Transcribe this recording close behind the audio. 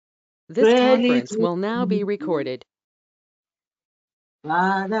This conference will now be recorded.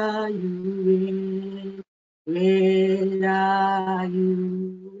 Father, you reign. Great are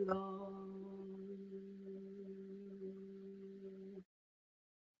you, Lord.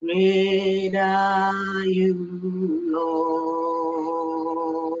 Great are you,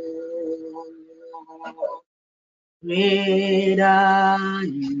 Lord. Great are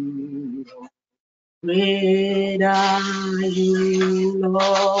you, Lord. Great are you,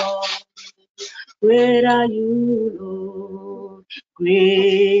 Lord. Great are you, Lord.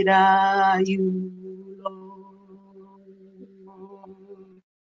 Great are you, Lord.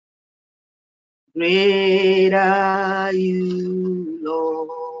 Great are you, Lord.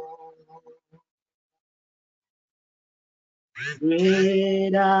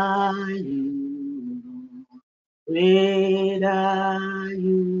 Great are you, Lord. Great are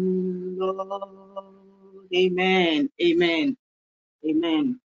you, Lord. Amen. Amen.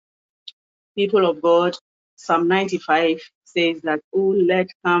 Amen. People of God, Psalm 95 says that, oh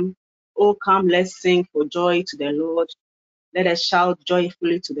come, let's sing for joy to the Lord. Let us shout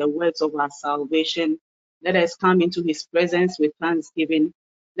joyfully to the words of our salvation. Let us come into his presence with thanksgiving.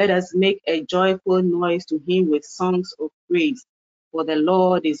 Let us make a joyful noise to him with songs of praise. For the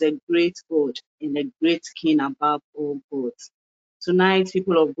Lord is a great God and a great King above all gods. Tonight,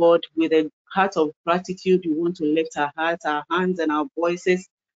 people of God, with a heart of gratitude, we want to lift our hearts, our hands, and our voices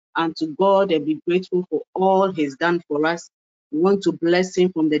unto God and be grateful for all he's done for us. We want to bless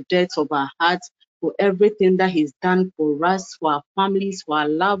him from the depths of our hearts for everything that he's done for us, for our families, for our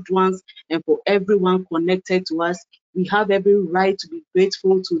loved ones, and for everyone connected to us. We have every right to be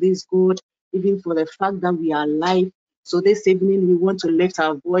grateful to this God, even for the fact that we are alive. So this evening, we want to lift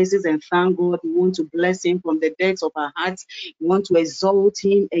our voices and thank God. We want to bless him from the depths of our hearts. We want to exalt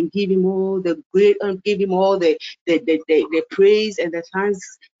him and give him all the great, give him all the praise and the thanks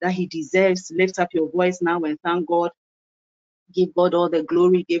that he deserves. Lift up your voice now and thank God. Give God all the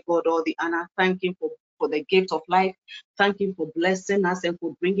glory, give God all the honor. Thank him for the gift of life. Thank him for blessing us and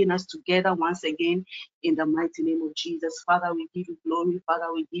for bringing us together once again in the mighty name of Jesus. Father, we give you glory.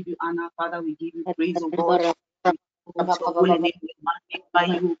 Father, we give you honor. Father, we give you praise, oh God. We exalt your holy name. We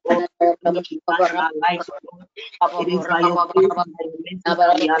magnify you, God, for what you've done in our lives, Lord. It is by your grace and by your mercy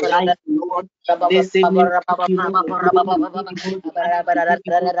that we are alive, Lord. This evening, we give you all the glory, we give you all the honor, we give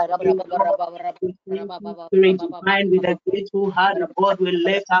you all the praise, Lord. We thank you, Spirit Divine, with a grateful heart, God. We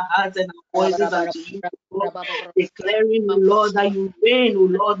lift our hearts and our voices unto you, Lord, declaring, oh Lord, that you reign, oh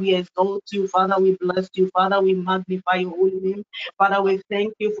Lord. We exalt you, Father. We bless you, Father. We magnify your holy name. Father, we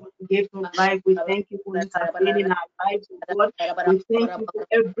thank you for the gift of life. We thank you for intervening in our lives, oh God. We thank you for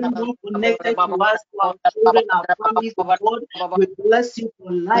everyone connected to us, to our children, our families, oh God. We bless you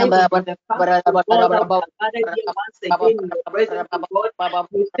for life and for the fact, oh God, that we are gathered here once again in your presence, oh God.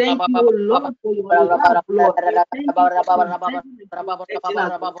 We thank you, oh Lord, for your love, Lord. We thank you for preserving and protecting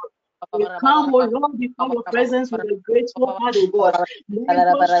us, oh God. We come, oh Lord, before your presence with a grateful heart, oh God. May we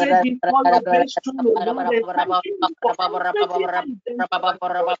prostrate before your great throne, oh Lord, and thank you for everything that you've done for us,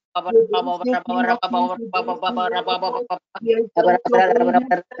 Lord. We bless you, King of Kings. We bless you, Lord of Lords. We exalt your holy name.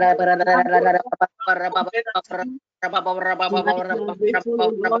 Tonight we are grateful,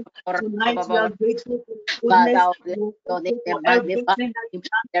 oh Lord. Tonight we are grateful for goodness. We are grateful for everything that you've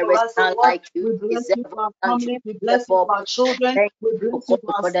done There for is us, oh none God. like you. We bless you for our families. We bless you Therefore, for our children. thank We you, bless you God,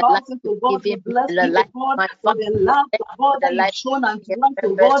 for our for the life spouses, oh you've God. We given me, bless the you, oh life of God, my for family. the love, Thank oh you God, for the that you've life shown unto of us,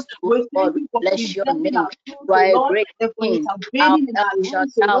 oh God. members too. We God, thank we you for bless your preserving name. our children, You oh are a Lord, great and for King. Our intervening in El our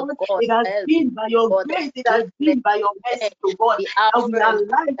lives, oh Shaddai, Lord. God, It has El been by your God, grace, it has the been by your mercy, oh God, the that we Alpha are and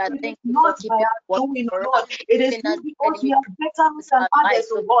alive. Omega. It is Thank you for not by keeping our watch doing, for oh us, Lord. It is even as not the because we enemy are better is than our life, others,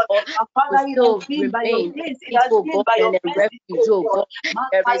 oh so God. God, But we Father, it has still been by your remain a grace. It has faithful been God by and your a mercy, refuge, oh oh God. God.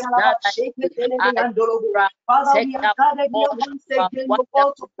 There is none like you. I Father, we protect are our gathered here God, once our again, oh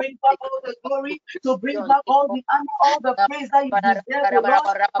God, to wonderful bring back all the glory, to bring back all the honor, all the praise that you deserve, oh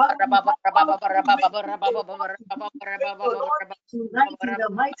Lord. Father, we have all things written in your heart to give you praise, oh Lord. Tonight, in the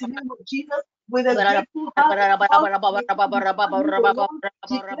mighty name of Jesus, with a grateful heart, oh God, we come before you, oh Lord,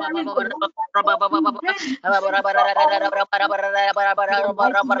 declaring, oh Lord, that Lord, you reign, you reign for all things. In the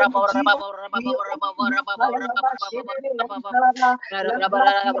mighty name of Jesus, we honor you. Kayalaba, Shedebe, Yantalaba,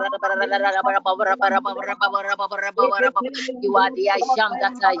 Labratia, You are the I am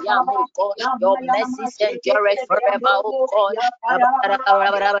that I am, oh God. Your mercies endureth forever, oh God.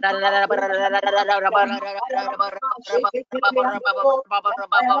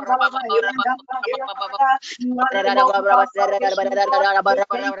 You are the Lord of our salvation, O God. We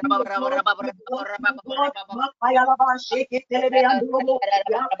thank you, O God. We bless you, O God. Makayalaba, shake it, telebe, and robo.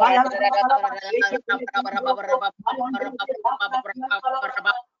 Yakayalaba, shake it, telebe, and robo. Mayandele,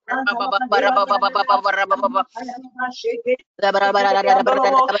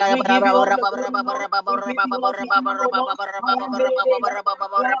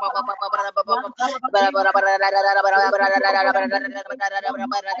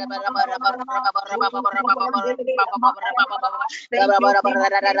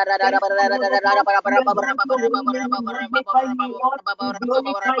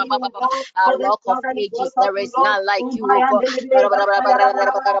 Our Rock of Ages, there is none like you, O God.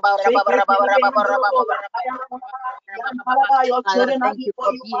 Father, thank you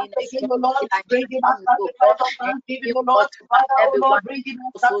for being a strong and strong, O God, and you for everyone.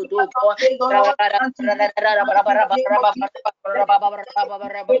 So do God.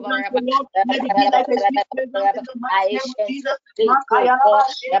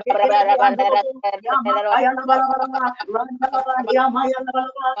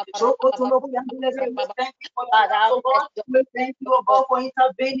 Thank you, O God, for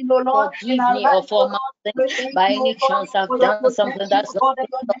intervening, O Lord. Forgive me of all my sins. By any chance I've done something that's not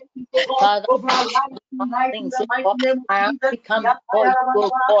Father, things, oh God, I have become before you, oh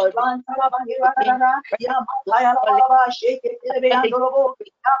God.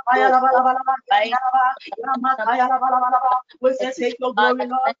 We say, take your glory,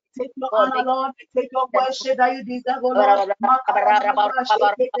 Lord. Take your honor, Lord. Take your worship that you deserve, oh Lord. We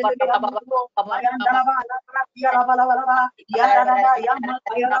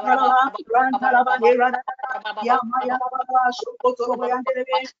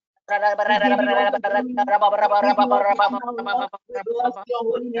give you all the glory. We give you all the honor, Lord. We bless your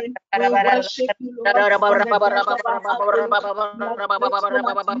holy name. We worship you, Lord, from the depths of our heart, O Lord. We are grateful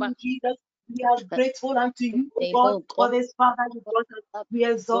unto you, Jesus. We are grateful unto you, O God, for this Father you brought us. We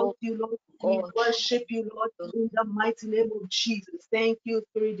exalt you, Lord. We worship you, Lord, in the mighty name of Jesus. Thank you,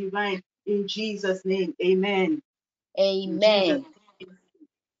 Spirit Divine, in Jesus' name. Amen. Amen.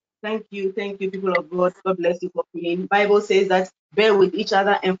 Thank you, people of God. God bless you for praying. Bible says that bear with each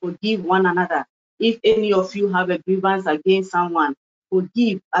other and forgive one another. If any of you have a grievance against someone,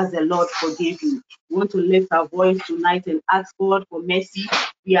 forgive as the Lord forgave you. We want to lift our voice tonight and ask God for mercy.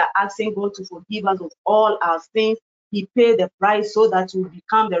 We are asking God to forgive us of all our sins. He paid the price so that we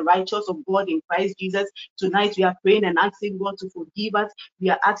become the righteous of God in Christ Jesus. Tonight we are praying and asking God to forgive us. We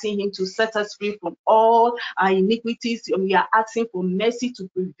are asking Him to set us free from all our iniquities. We are asking for mercy to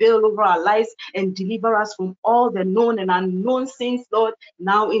prevail over our lives and deliver us from all the known and unknown sins, Lord.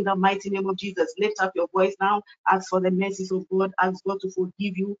 Now, in the mighty name of Jesus, lift up your voice now. Ask for the mercies of God. Ask God to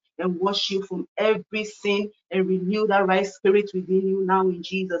forgive you and wash you from every sin and renew that right spirit within you now in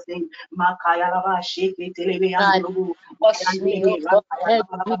Jesus' name. Wash me, oh God,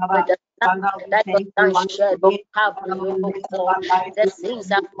 help me with the blood that was unshed on Calvary, oh God. The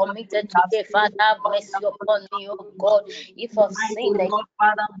sins I've committed today, Father, have mercy upon me, oh God. If I've sinned,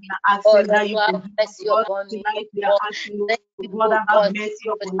 Father, we are asking that you have mercy upon me, tonight. We oh are God. asking, Thank you, God, oh have God, mercy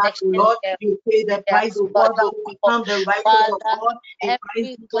for upon us, protection. Lord. You pay the price, of God, that will become the righteous of Father, God in every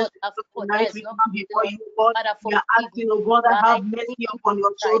Christ Jesus. thought I've put that Tonight is we not come before you, God. Father, We are forgive asking, me. oh God, that By have mercy any upon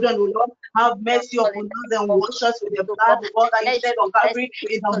your side, children, oh Lord. Have mercy for the upon us and of wash us with the Jesus, blood, oh God, that you let shed on your mercy Calvary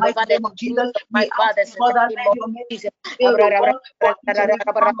in the prevail mighty over the name of sins Jesus. of We my ask, fathers in God, the that name let of your mercy Jesus. prevail, oh God, for each and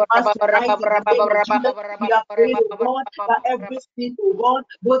every one of us tonight in the name of Jesus. We are praying, oh God, that every sin, oh God,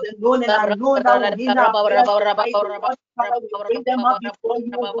 both the known and unknown, that will hinder our prayers tonight, oh God. Father, we bring them up before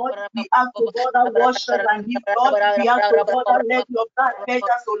you, oh God. We ask, oh God, that wash us and heal, Lord. We ask, oh God, that let your blood purge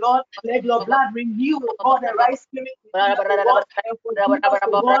us, oh Lord. Let your blood renew, oh God, the right spirit within us, oh God, and forgive us,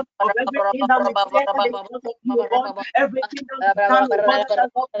 oh God, of everything that we said that is not of you, oh God. Everything that we've done, oh God, that does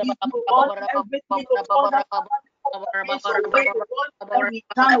not please you, oh God. Everything, oh God, that against your way, oh God, that we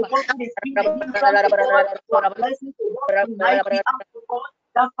done, oh God, that is being a hindrance, oh God, for blessings, oh God. Tonight we ask, oh God,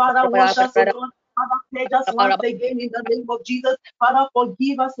 that Father wash us, oh God. Father, pledge us once again in the name of Jesus. Father,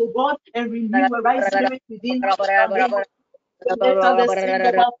 forgive us, O God, and renew a right spirit within us in the name of we lift up the sins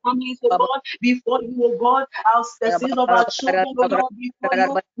of our families, O God, before you, O God, the sins of our children, O Lord, before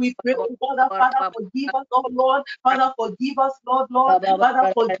you. We pray, O God, that Father, forgive us, O Lord. Father, forgive us, Lord. Father,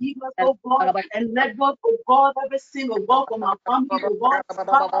 forgive us, O God, and let God, O God, every sin, O God, from our family, O God.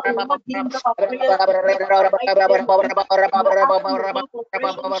 Father, Lord, hinder our prayers today in the mighty name of Jesus. We are asking, O God, for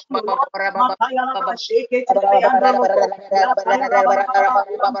fresh issue, O Lord. Makaya laba, shake it, yando lobo. Ya kaya laba, laba, laba,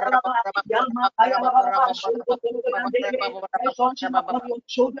 yam laba. Ya makaya laba, laba, shake it, yando lobo. fresh unction upon your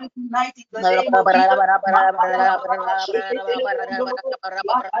children tonight in the name of Jesus.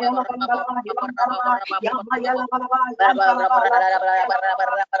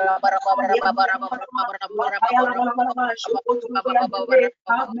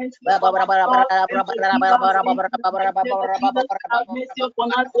 Have mercy upon us, Lord, and forgive us in the mighty name of Jesus. Have mercy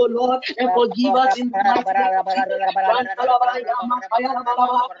upon us, O Lord, and forgive us in the mighty name of Jesus.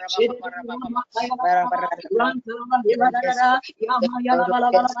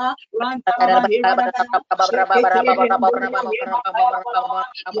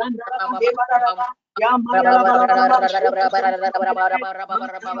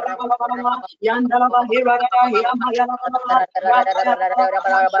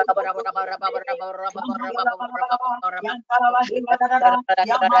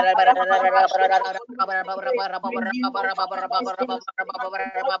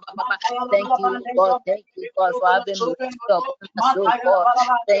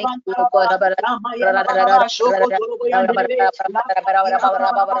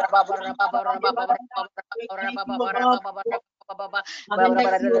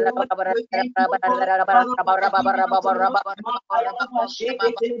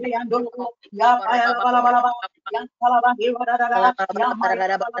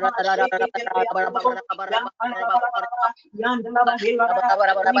 Thank you, God.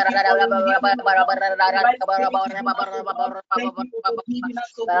 Thank you, God, for having mercy upon us, oh God. Thank you, God. Thank you for forgiving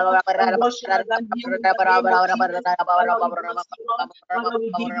us, O God, and washing us anew in the name of Jesus. Father, we bless you, Lord. Father,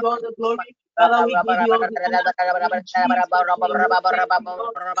 we give you all the glory. Father, we give you all the honor. In Jesus' name, thank you,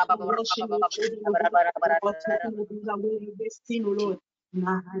 Lord, for washing your children, O God, for taking the things away in this sin, O Lord. In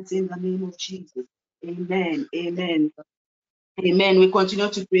our hands, in the name of Jesus. Amen. Amen. Amen. We continue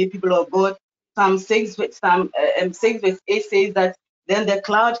to pray, people of God. Psalm 6 verse 8 says that then the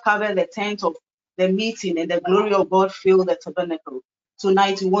cloud covered the tent of the meeting and the glory of God filled the tabernacle.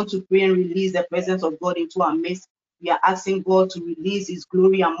 Tonight we want to pray and release the presence of God into our midst. We are asking God to release his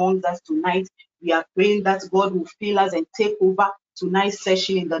glory among us tonight. We are praying that God will fill us and take over tonight's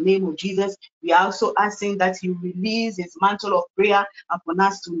session in the name of Jesus. We are also asking that he release his mantle of prayer upon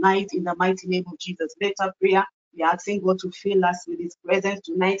us tonight in the mighty name of Jesus. Let us prayer. We are asking God to fill us with his presence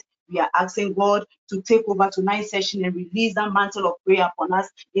tonight. We are asking God to take over tonight's session and release that mantle of prayer upon us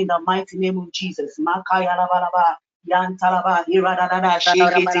in the mighty name of Jesus. Yantalaba, Hiradada,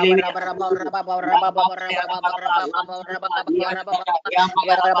 Shake it,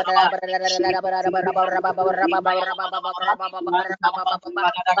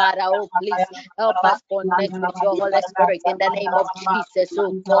 Father, oh, please help us connect with your Holy Spirit in the name of Jesus,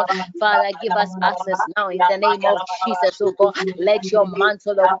 oh God. Father, give us access now in the name of Jesus, oh God. Let your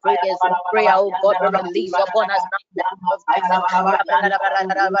mantle of prayer, oh God, be released upon us now in the name of Jesus.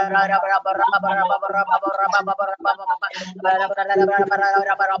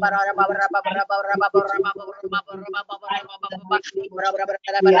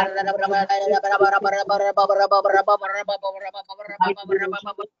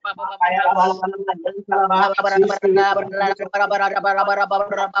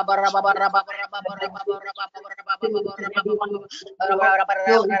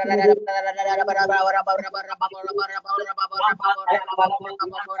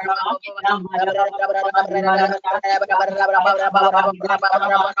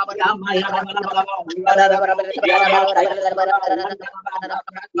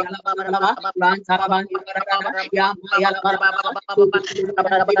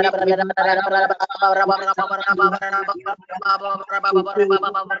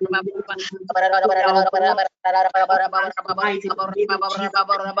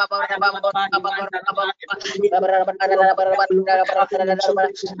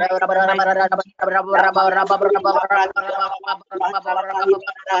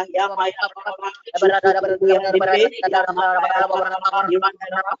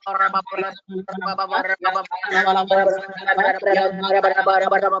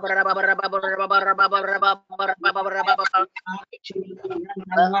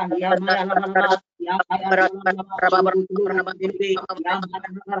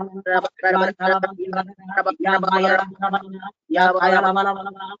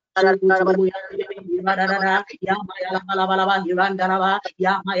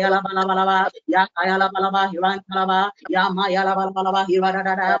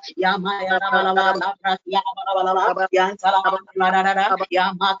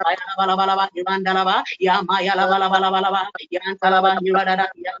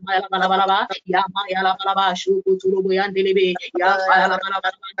 Maya Balaba, Shuku Turu Yandelebe, Yakaya Balaba,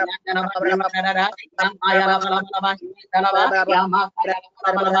 Yandelaba, Yamaya Balaba, Yamaya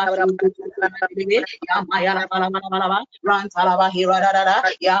Balaba, Shuku Turu Yandelebe, Yamaya Balaba, Rantalaba, Hirada,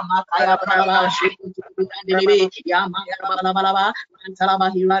 Yamakaya Balaba, Shuku Turu Yandelebe, Yamaya Balaba, Rantalaba,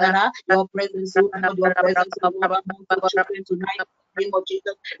 Hirada, your presence, O Lord, your presence, O Lord, among your children tonight. In the name of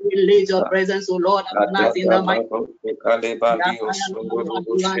Jesus, release your presence, O Lord, upon us in the mighty Thank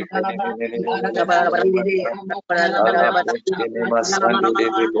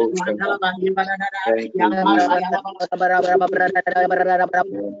you,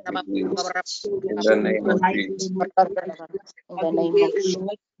 Jesus. In the name of Jesus.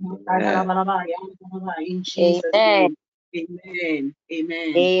 In Jesus' name. Amen.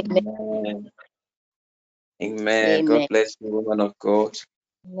 Amen. Amen. Amen. God bless you, woman of God.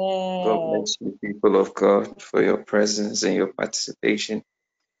 God bless you, people of God, for your presence and your participation.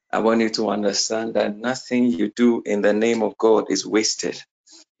 I want you to understand that nothing you do in the name of God is wasted.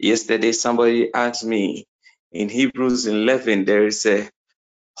 Yesterday, somebody asked me, in Hebrews 11, there is a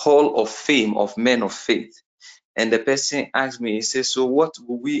hall of fame of men of faith. And the person asked me, he said, so what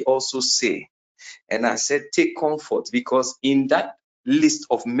will we also say? And I said, take comfort, because in that list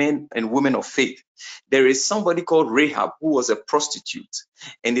of men and women of faith, there is somebody called Rahab, who was a prostitute.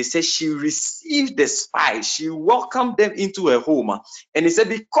 And they said she received the spies. She welcomed them into her home. And they said,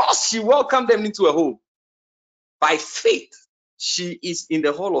 because she welcomed them into her home, by faith, she is in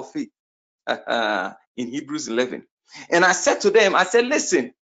the hall of faith in Hebrews 11. And I said to them, I said,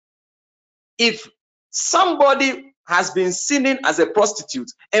 listen, if somebody has been sinning as a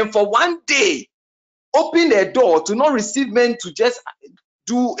prostitute and for one day open their door to not receive men to just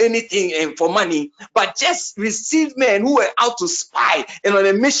do anything and for money, but just receive men who were out to spy and on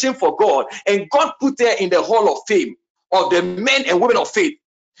a mission for God, and God put her in the hall of fame of the men and women of faith.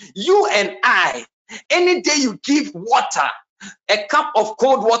 You and I, any day you give water, a cup of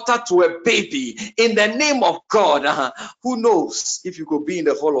cold water to a baby in the name of God, who knows if you could be in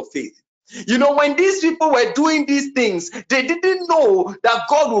the hall of faith. You know, when these people were doing these things, they didn't know that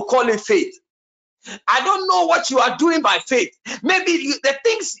God will call it faith. I don't know what you are doing by faith. Maybe the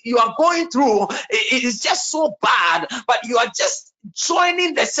things you are going through, it is just so bad, but you are just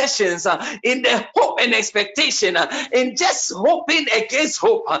joining the sessions in the hope and expectation, and just hoping against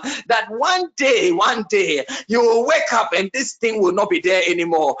hope that one day you will wake up and this thing will not be there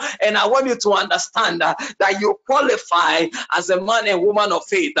anymore. And I want you to understand that you qualify as a man and woman of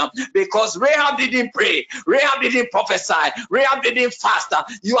faith, because Rahab didn't pray, Rahab didn't prophesy, Rahab didn't fast.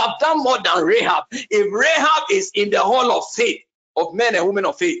 You have done more than Rahab. If Rahab is in the hall of faith, of men and women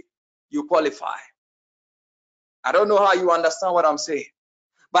of faith, you qualify. I don't know how you understand what I'm saying,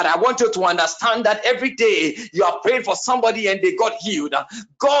 but I want you to understand that every day you are praying for somebody and they got healed.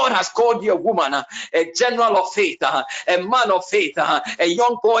 God has called you a woman, a general of faith, a man of faith, a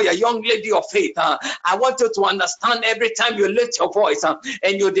young boy, a young lady of faith. I want you to understand every time you lift your voice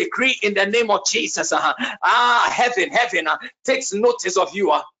and you decree in the name of Jesus, heaven takes notice of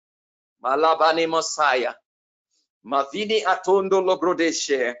you. Malabani Messiah. Mavini Atondo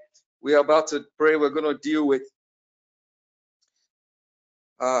Lobrodeshe. We are about to pray. We're going to deal with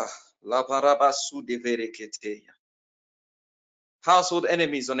household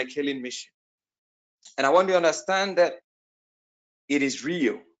enemies on a killing mission. And I want you to understand that it is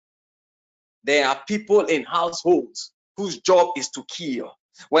real. There are people in households whose job is to kill.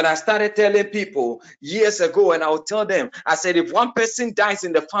 When I started telling people years ago, and I would tell them, I said, if one person dies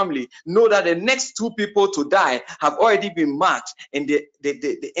in the family, know that the next two people to die have already been marked, and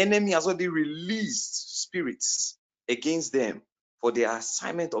the enemy has already released spirits against them for their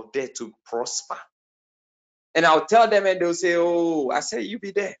assignment of death to prosper. And I'll tell them, and they'll say, oh, I said, you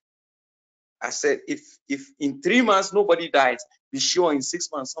be there. I said, if in 3 months nobody dies, be sure in 6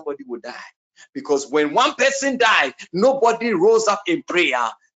 months somebody will die. Because when one person died, nobody rose up in prayer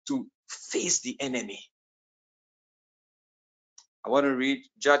to face the enemy. I want to read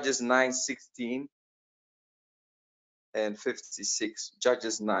Judges 9:16 and 56.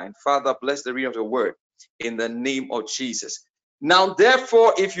 Judges 9. Father, bless the reading of your word in the name of Jesus. Now,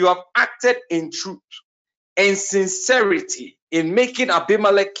 therefore, if you have acted in truth and sincerity in making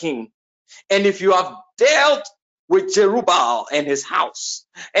Abimelech king, and if you have dealt with Jerubbaal and his house,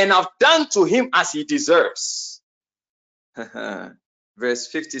 and have done to him as he deserves. Verse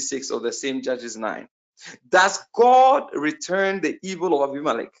 56 of the same Judges 9. Does God return the evil of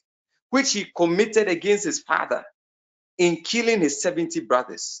Abimelech, which he committed against his father in killing his 70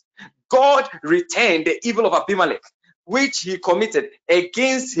 brothers? God returned the evil of Abimelech which he committed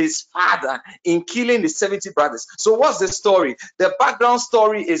against his father in killing his 70 brothers. So what's the story? The background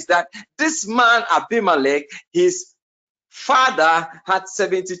story is that this man Abimelech, his father had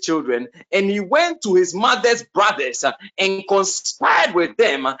 70 children, and he went to his mother's brothers and conspired with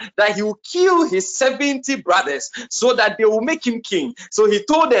them that he will kill his 70 brothers so that they will make him king. So he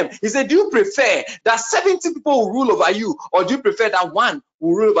told them, he said, do you prefer that 70 people will rule over you, or do you prefer that one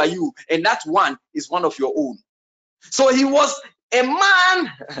will rule over you, and that one is one of your own? So he was a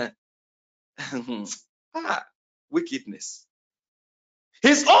man wickedness,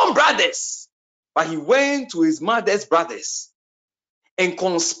 his own brothers, but he went to his mother's brothers and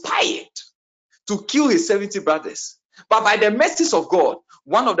conspired to kill his 70 brothers. But by the mercies of God,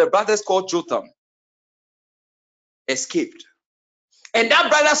 one of the brothers called Jotham escaped. And that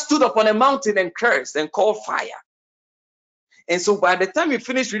brother stood up on a mountain and cursed and called fire. And so by the time you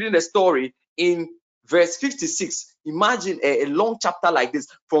finish reading the story in verse 56, imagine a long chapter like this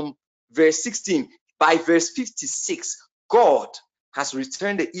from verse 16. By verse 56, God has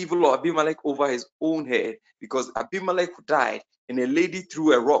returned the evil of Abimelech over his own head, because Abimelech died and a lady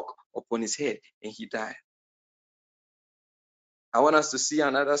threw a rock upon his head and he died. I want us to see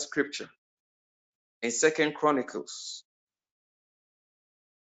another scripture in 2 Chronicles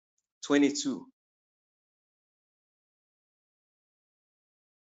 22.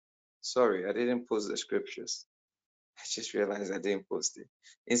 Sorry, I didn't post the scriptures. I just realized I didn't post it.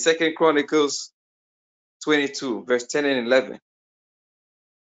 In 2 Chronicles 22, verse 10 and 11.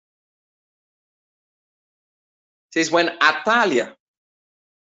 It says, when Athaliah,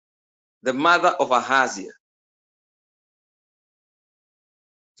 the mother of Ahaziah,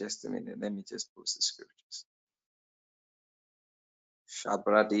 just a minute, let me just post the scriptures.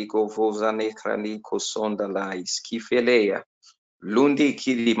 Shabradiko vozane kraniko sondalais kifelea lundi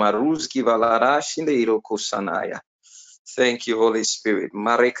kili maruski valarashinde iroko sanaya. Thank you, Holy Spirit.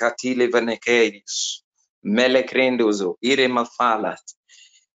 Marekatile vanekedis melekrendozo ire mafalat.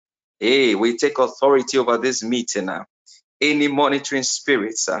 Hey, we take authority over this meeting now. Any monitoring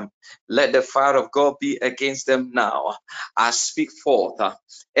spirits, let the fire of God be against them now. I speak forth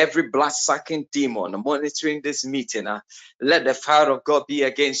every blood-sucking demon monitoring this meeting. Let the fire of God be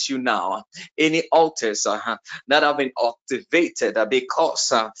against you now. Any altars that have been activated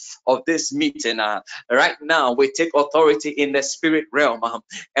because of this meeting, right now we take authority in the spirit realm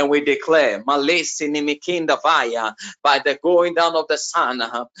and we declare, by the going down of the sun,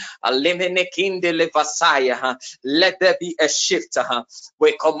 let there be a shift.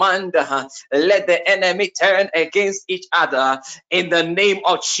 We command, let the enemy turn against each other in the name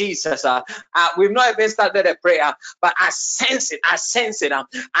of Jesus. We've not even started a prayer, but I sense it. I sense it. I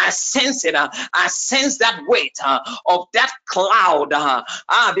sense it. I sense that weight of that cloud.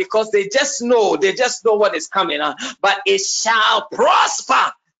 Because they just know what is coming. But it shall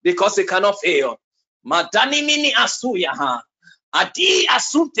prosper because it cannot fail. Madani mini asuya. Adi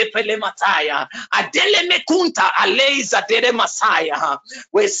asunte pele mataya, adele mekunta aleiza dere masaya.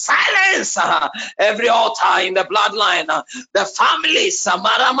 We silence every altar in the bloodline, the families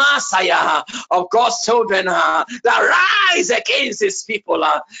masaya of God's children that rise against His people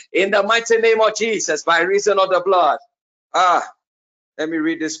in the mighty name of Jesus by reason of the blood. Let me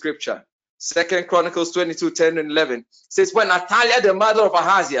read this scripture. 2 Chronicles 22, 10 and 11 says, when Athaliah, the mother of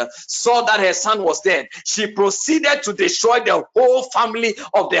Ahaziah, saw that her son was dead, she proceeded to destroy the whole family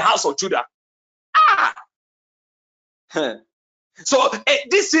of the house of Judah. So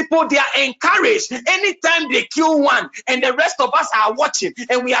these people, they are encouraged. Anytime they kill one and the rest of us are watching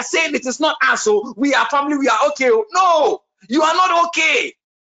and we are saying it is not us, so we are family, we are okay. No, you are not okay.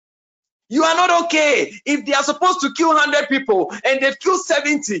 You are not okay. If they are supposed to kill 100 people and they've killed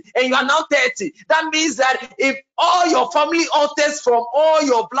 70 and you are now 30, that means that if all your family altars from all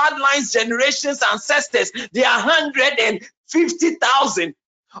your bloodlines, generations, ancestors, they are 150,000.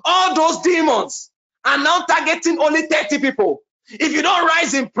 All those demons are now targeting only 30 people. If you don't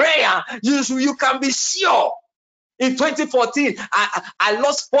rise in prayer, you can be sure. In 2014, I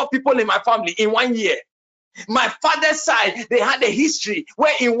lost 4 people in my family in 1 year. My father's side, they had a history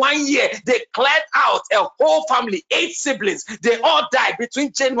where in 1 year they cleared out a whole family, 8 siblings. They all died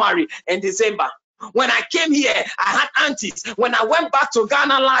between January and December. When I came here, I had aunties. When I went back to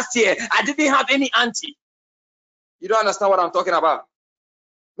Ghana last year, I didn't have any auntie. You don't understand what I'm talking about.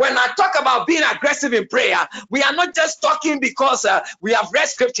 When I talk about being aggressive in prayer, we are not just talking because we have read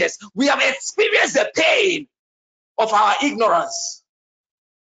scriptures. We have experienced the pain of our ignorance.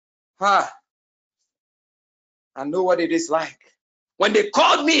 I know what it is like. When they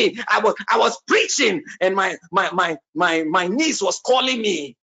called me, I was preaching, and my niece was calling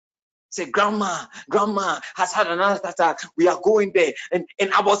me. Say, grandma has had another attack. We are going there. And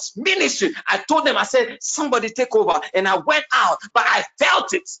I was ministering. I told them, I said, somebody take over. And I went out, but I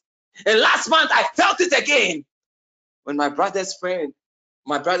felt it. And last month, I felt it again. When my brother's friend,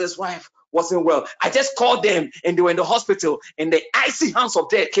 my brother's wife wasn't well, I just called them and they were in the hospital and the icy hands of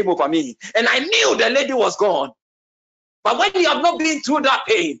death came over me. And I knew the lady was gone. But when you have not been through that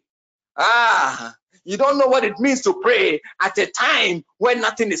pain, you don't know what it means to pray at a time when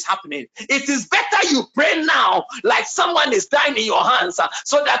nothing is happening. It is better you pray now like someone is dying in your hands,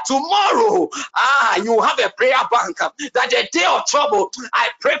 so that tomorrow you have a prayer bank, that the day of trouble, I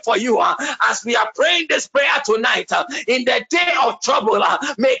pray for you as we are praying this prayer tonight. In the day of trouble,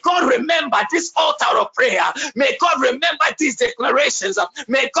 may God remember this altar of prayer. May God remember these declarations.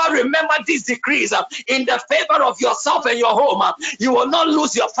 May God remember these decrees in the favor of yourself and your home. You will not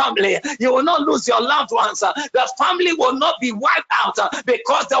lose your family. You will not lose your loved ones. The family will not be wiped out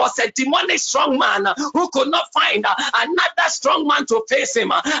because there was a demonic strong man who could not find another strong man to face him.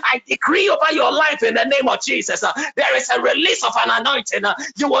 I decree over your life in the name of Jesus. There is a release of an anointing.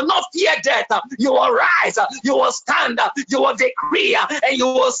 You will not fear death. You will rise. You will stand. You will decree, and you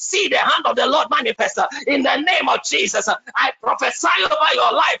will see the hand of the Lord manifest in the name of Jesus. I prophesy over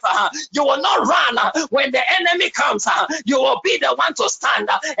your life. You will not run when the enemy comes. You will be the one to stand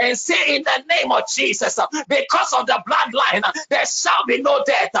and say, in the name of Jesus, because of the bloodline, there shall be no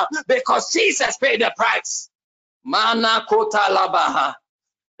death, because Jesus paid the price. Mana kota labaha.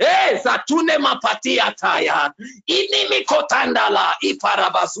 Zatune mapatia taya. Inimi kotandala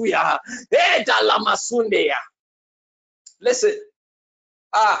iparabazuya. Dalamasundeya. Listen.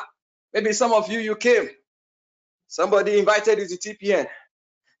 Maybe some of you came. Somebody invited you to TPN.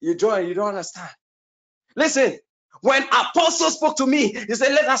 You joined, you don't understand. Listen. When Apostle spoke to me, he said,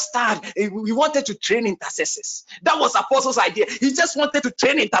 let us start. We wanted to train intercessors. That was Apostle's idea. He just wanted to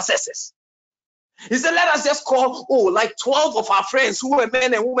train intercessors. He said, let us just call, like 12 of our friends who were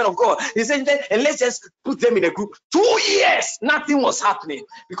men and women of God. He said, and let's just put them in a group. 2 years, nothing was happening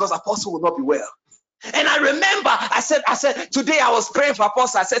because Apostle would not be well. And I remember, I said, today I was praying for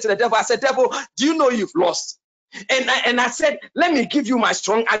Apostle. I said to the devil, devil, do you know you've lost? And I said, let me give you my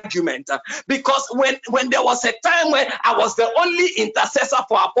strong argument, because when there was a time when I was the only intercessor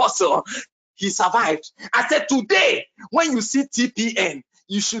for Apostle, he survived. I said, today, when you see TPN,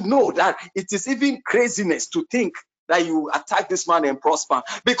 you should know that it is even craziness to think that you attack this man and prosper.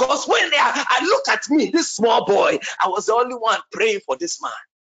 Because when I look at me, this small boy, I was the only one praying for this man.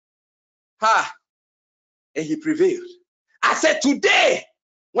 And he prevailed. I said, today,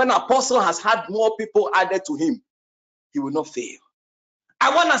 when Apostle has had more people added to him, he will not fail.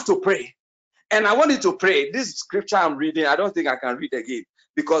 I want us to pray. And I want you to pray. This scripture I'm reading, I don't think I can read again,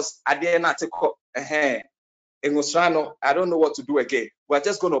 because at the end I don't know what to do again. We're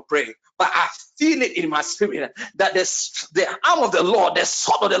just going to pray. But I feel it in my spirit that the arm of the Lord, the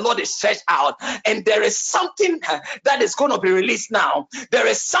sword of the Lord is stretched out, and there is something that is going to be released now. There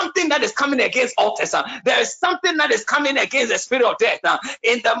is something that is coming against altars. There is something that is coming against the spirit of death.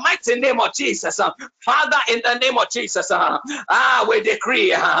 In the mighty name of Jesus, Father, in the name of Jesus, we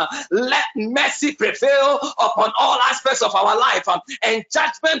decree, let mercy prevail upon all aspects of our life, and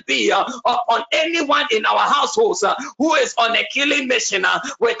judgment be upon anyone in our households who is on a killing mission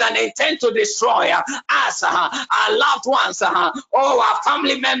with an intent to destroy us, our loved ones, our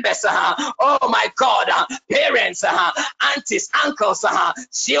family members, oh my God, parents, aunties, uncles,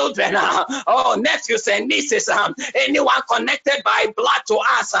 children, nephews and nieces, anyone connected by blood to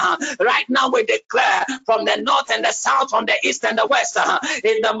us. Right now we declare, from the north and the south, from the east and the west,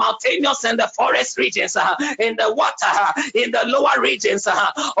 in the mountainous and the forest regions, in the water, in the lower regions,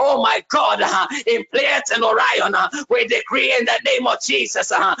 oh my God, in Pleiades and Orion, we decree in the name of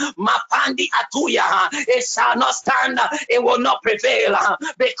Jesus, Mapandi Atuya, it shall not stand, it will not prevail,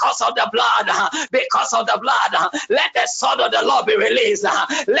 because of the blood, because of the blood. Let the sword of the Lord be released.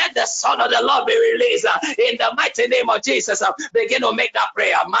 Let the sword of the Lord be released in the mighty name of Jesus. Begin to make that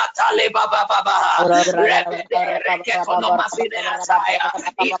prayer. Matale baba baba.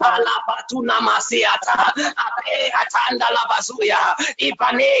 Atanda la bazuya.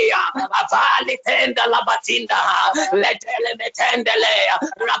 Ipanea. Avali tenda la batinda. Letele metendele.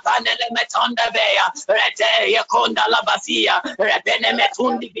 Rapanele metonda bea. Rete yakonda la bazia. Repene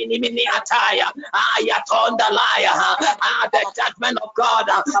metundi binimini ataya. Ayatonda laya. The judgment of God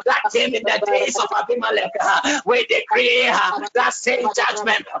that came in the days of Abimelech. We decree that same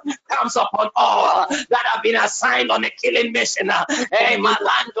judgment comes upon all that have been assigned on a killing mission. Hey,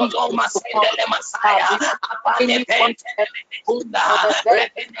 Malando Loma Sendele Messiah. Apane Pente Kunda.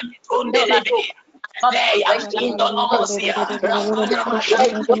 Repene Mitunde Libi. Hey, Indolomosia, Rapana Mata,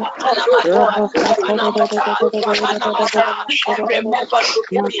 Rapana God, Mata, let it Rapana be Mata, Rapana Mata. Every member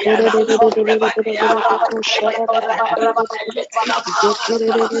together, by lifting up our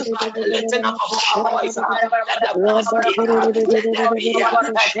hands, by the lifting up of our voice, let the blood speak. Let there be a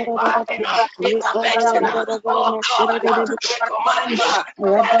dividing, intervention. Oh God, we command death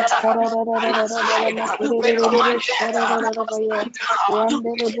stand aside. We command death stand down.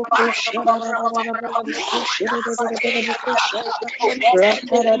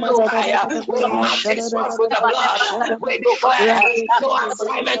 We mark this one with the blood. We declare no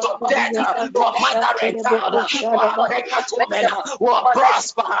assignment of death for Margaret, for pregnant women will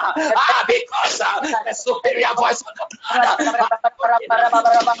prosper. Because the superior voice of the blood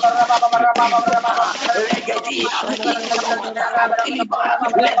Legedia, Ikarumatara Kiliba,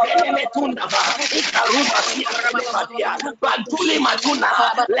 Lebene Metundaba, Ikaruba Sia Telebadia, Bantuli Matuna,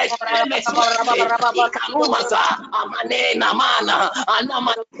 Legene Mesute, Ikarumaza, Amane Namana,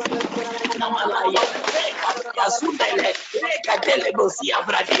 Anama. Namalaya, Rekatia Sundele, Rekatele Bosia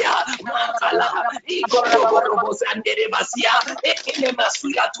Bradia, Makala, Igoroborobo Sandere Basia, Ekene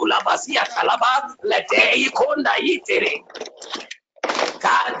Masuya Tulabasia Talaba, Lete Ikonda Itere.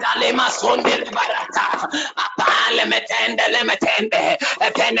 Candale masonde le barata, apale metende le metende,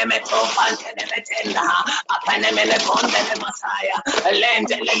 epene metrompante le metenda, apene mele conde le masaya,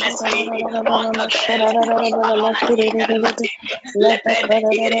 lente le mesai, onda bele, ipalana tina le matini, le prende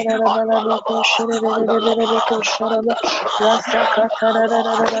kiri, ondolobo, ondolobo, ondolobo,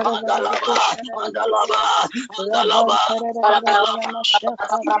 ondolobo, ondolobo, ondolobo, ondolobo, ondolobo,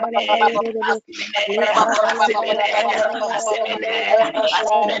 Asimene, Asimene, Asimene,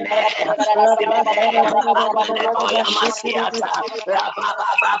 Asimene, Asimene, Amane Koya Masiata,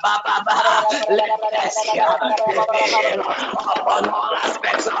 let mercy prevail upon all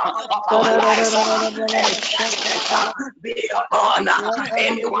aspects of our lives, and judgment be upon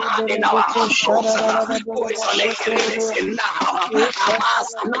anyone in our households who is on a killing mission now.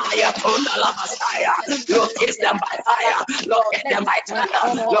 Amasanaya Tondala Messiah, locate them by fire, locate them by thunder,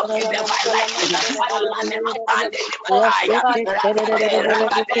 locate them by lightning. Alane Matande Mataya, Ragade,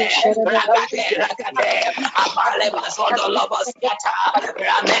 Ragade, Ragade, Ragade, Abale Basondo Lobosiata,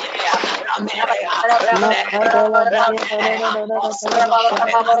 Ramea, Ramea, Ramea, Ramea, Osando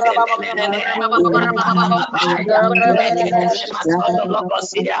Lorema Zenene, Ipalababaya, Lekele Masondo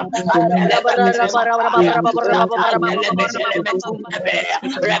Lobosia, Andele Bekele Mataya, Rakandele Betele Metunebe,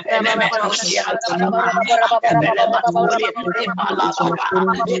 Rebene Menosia Talaba, Akebele Matuli, Ipalababa,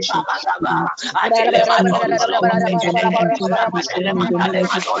 Ipalababa, Adele Matondo Lobosekele, Ramadele Matale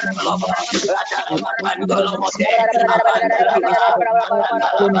Madondo Lobo, Radala Mapandolo Mote, Abandalaba,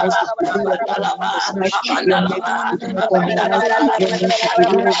 Abandalaba, Abandalaba, Abandalaba, Abandalaba,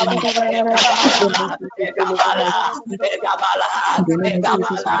 Egabala, Egabala, Egabala, Egabala, Egabala,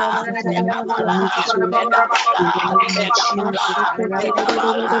 Egabala, Egabala, Egabala,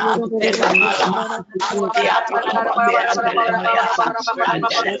 Egabala, Egabala, Asiatalabote Andelemaya,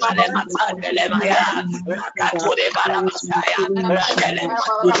 Randelemale Matandelemaya, Rakaturi Barabasaya,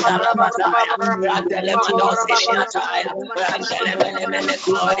 Randelemantundalabasaya, Randelemandosiniataya,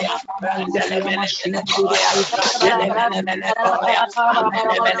 Randelemelemenekoya, Randelemelemenekoya, Randelemelemenekoya,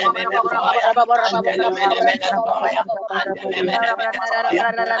 Andelemenemenekoya, Andelemenemenekoya, Andelemenemenekoya,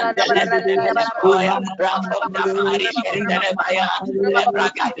 Andelemenemenekoya, Rakonda Fari Kendelemaya,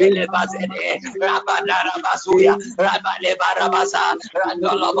 Lebragadele Bazede, Rabadara Basuya, Rabale Barabasa,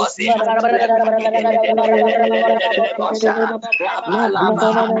 Randolobosia, Lebosha,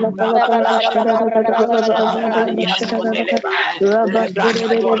 Rabalaba, Rabalaba, Rabalaba, Yasondeleba,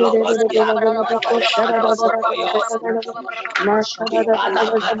 Lebragadolobosia, Andelemandosekoyos.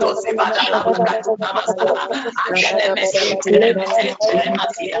 Ibalamato Sibadala Bakatuna Masa, Andele Mesentele Mesentele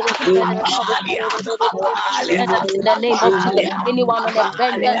Masia, Apalia, Apalia, in the name of Jesus. Apalia, Anyone on a Apalia,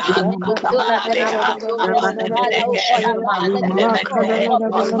 vengeance, they feel that they Apalia, cannot do anything. Father, oh Amanemeneke, God, arise and let your Amanemene, God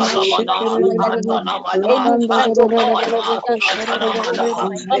bring Antolomono, restoration to them. Antolomono, Any friend, oh God, that Antolomono, has Antolomono.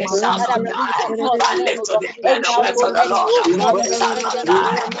 come We to shall Father, not release die, a false but name, live oh to God. declare Any the works of the already, Lord. oh God, We shall not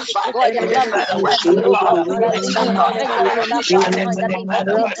die, but God, live the to blood declare will the speak works of the better things. Lord. Father, We release shall your not angels die, on that but live platform in to the name of declare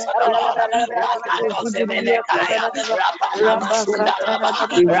the Jesus. works of the Lord. Rakado Semenekaya, Rapala Masunda Laba,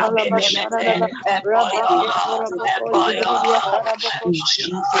 Rabinemete, In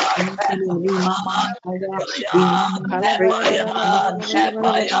Jesus' mighty name, Mama Kaya, Mama Shake,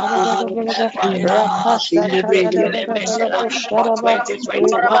 for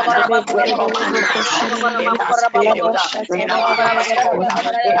 2021, we command now. It has failed in our household.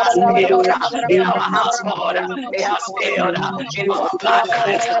 It has failed in our household. It has failed in our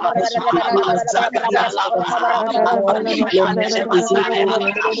bloodlines.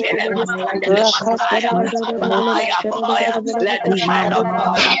 Let the fire of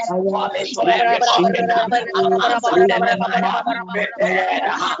God fall into every organ.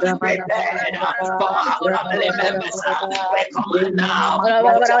 Prepared for our family members. We command now.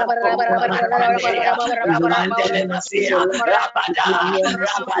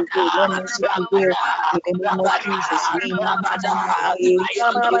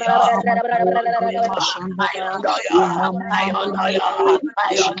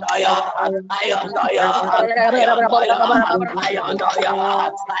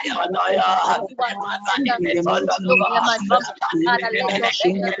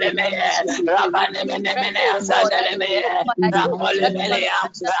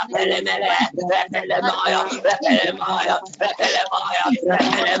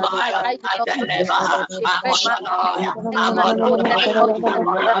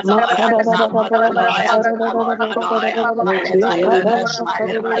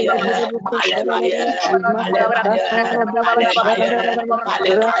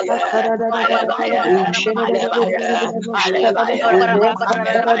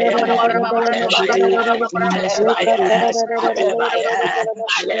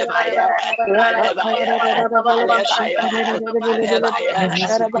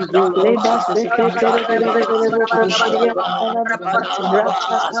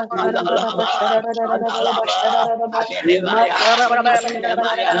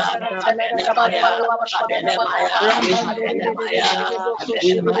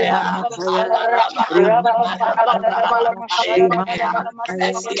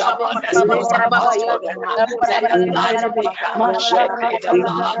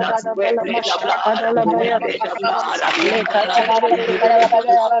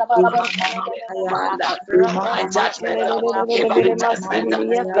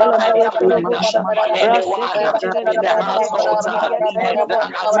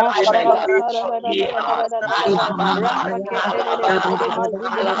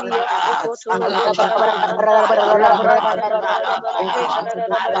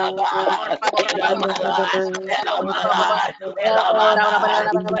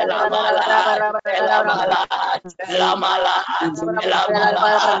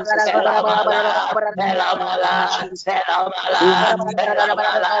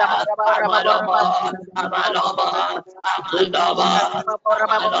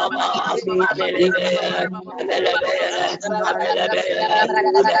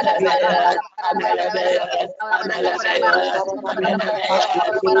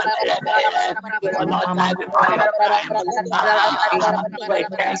 You will not die before your time. We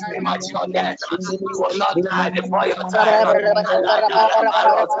curse premature death. You will not die before your time.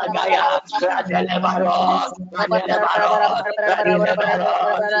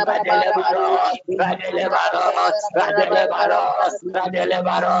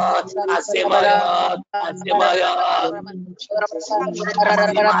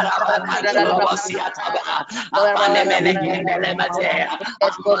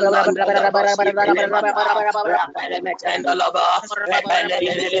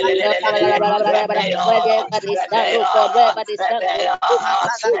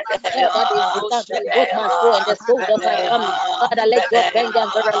 Father, let your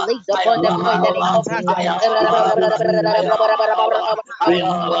vengeance be released upon them now in the name of Jesus.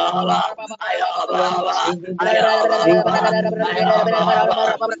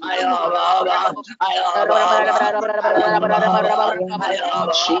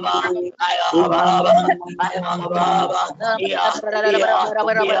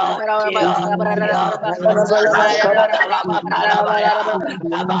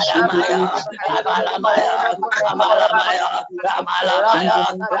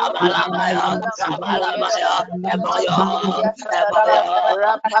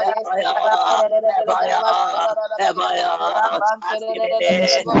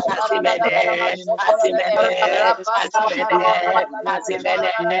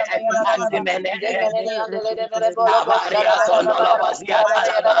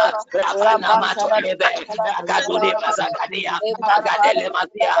 Ramatolebe, Rakatuni Mazagadia, Magadele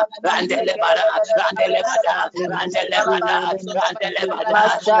Matia, Randele Bada, Randele Bada, Randele Bada, Randele Bada,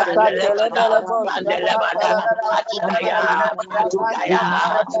 Randele Bada, Randele Bada, Atugaya, Atugaya,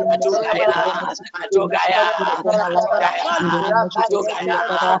 Atugaya, Atugaya, Atugaya, Atugaya,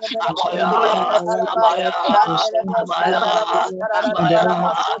 Amoya, Amoya, Amoya, Amoya,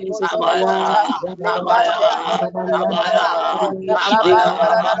 Amoya, Amoya, Amoya, Amoya, Amoya,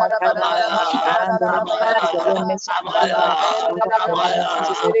 Amoya, Amoya,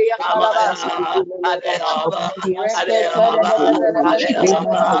 Amoya, Abeoba,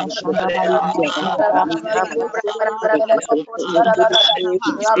 Abeoba,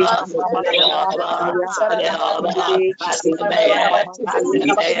 Abeoba,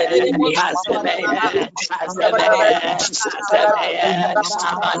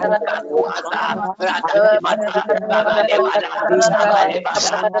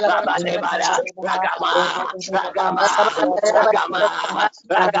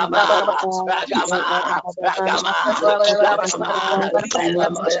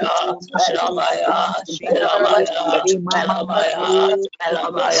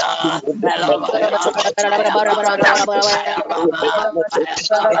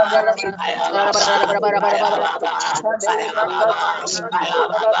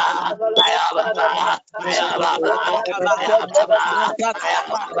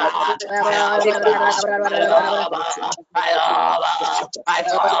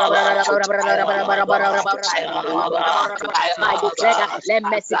 I declare that let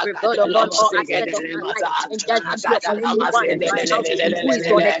mercy prevail upon all aspects of my life and judgment be upon anyone in my household who is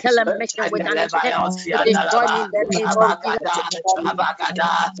on a television with an intent to destroy me in the name of Jesus.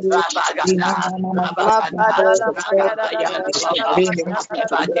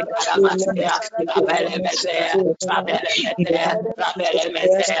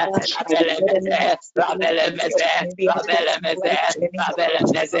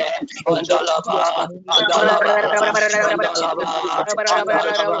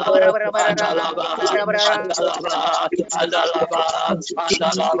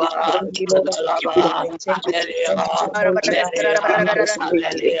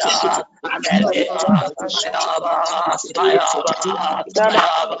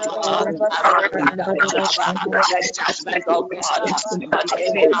 Judgment of God on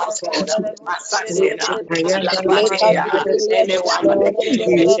any household, assassin, anyone on the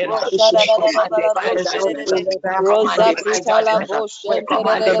elevation, we command divine judgment, we command divine judgment, we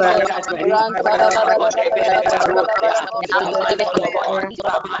command divine judgment.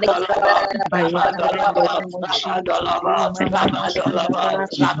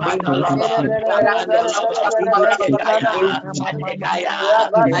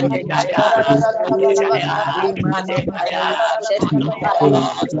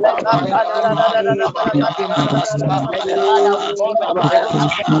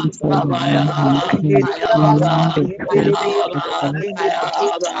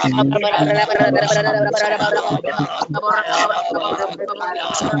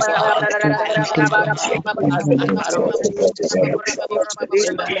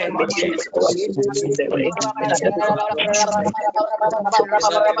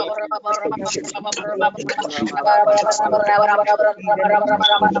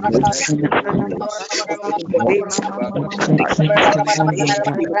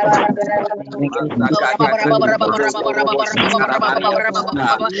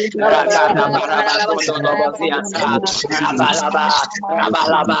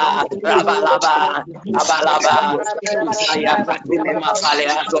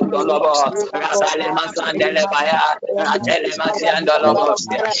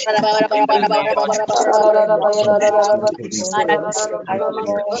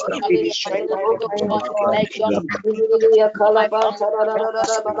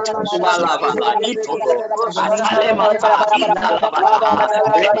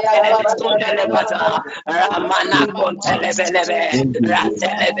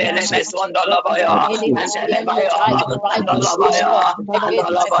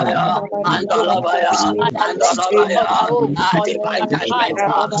 Divine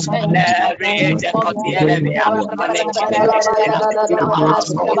judgment on every agent of the enemy, on any elevation in our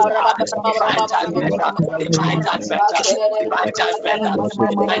household. Divine judgment, divine judgment, divine judgment,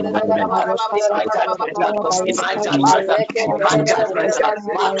 divine judgment, divine judgment, divine judgment, divine judgment.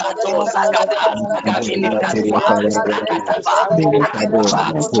 Magato Sagada, Agavini Kadua, Ragataba,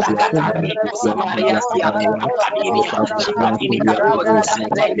 Ragataba, Ragatari, Samaria Sia, Akabinia, Akabini Kadosa,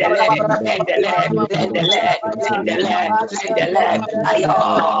 Lendele, Lendele, Lendele, Lendele, Lendele,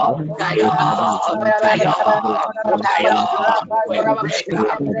 Ayo, Ayo, Ayo, Ayo. We break the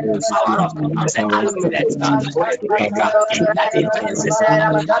power of of the accident. We break that defenses.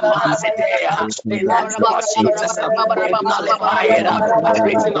 In the name of Jesus, we nullify it by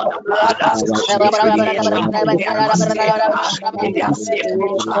reason of the blood. We create the atmosphere in their safe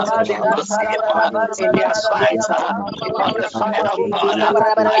room, they are not safe in their spines because the fire of God,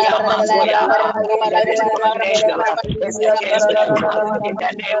 the destroying angel is against them in the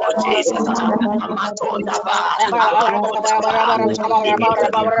name of Jesus.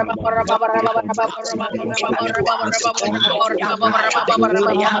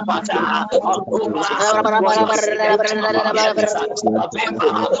 Will not see the death of our members.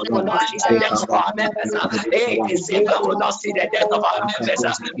 Abema will not see the death of our members. December will not see the death of our members.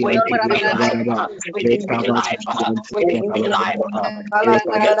 We decree life. We decree life. We decree life.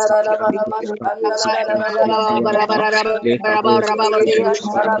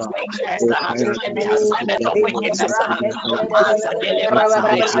 And the assignment of wickedness.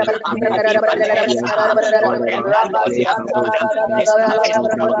 Every arrow, every arrow of death of the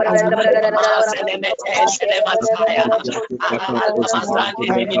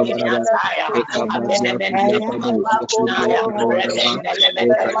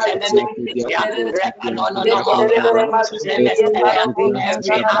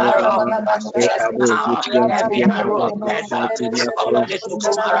little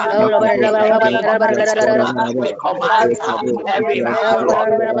Kumara, we command every arrow of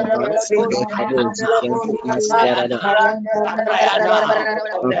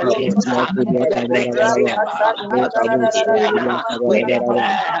we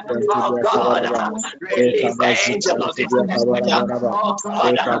declare, oh God, release the angel of dispatch. Oh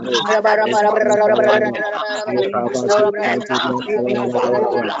God,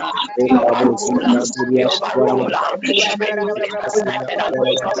 we overrule every wicked assignment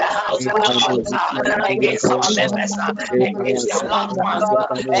of the house of God against our members, against their loved ones,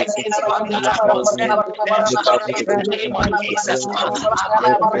 against our miracles. In the name of Jesus, by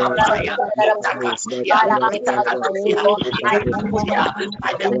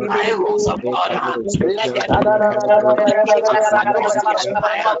the fire rules of God, let them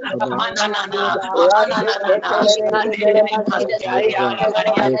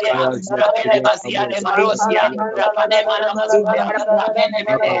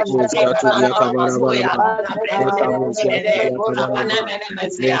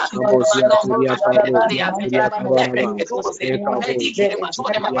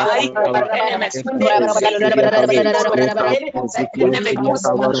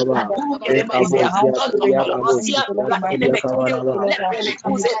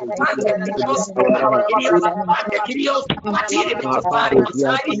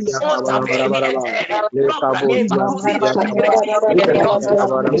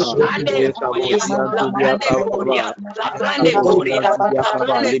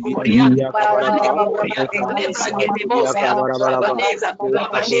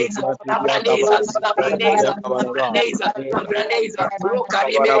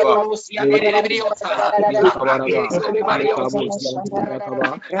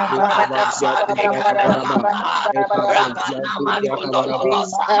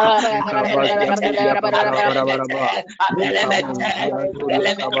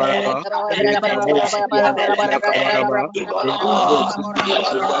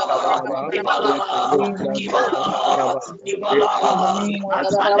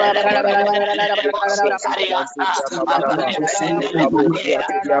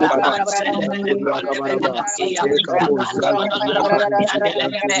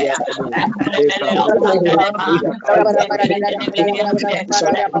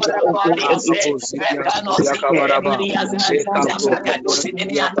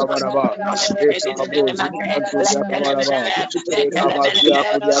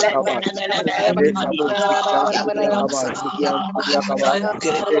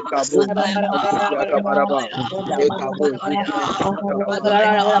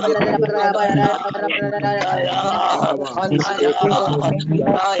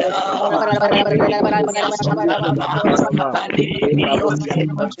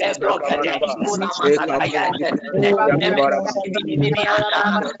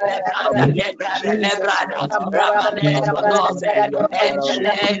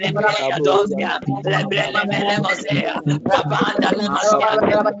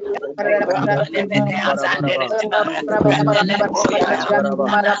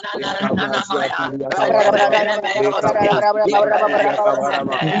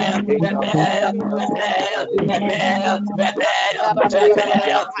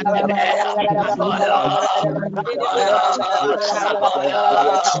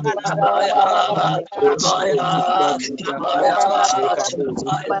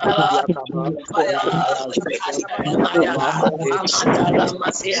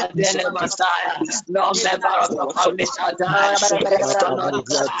No member of your family shall die. It shall not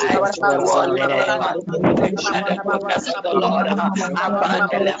die. You will live and share the goodness of the Lord.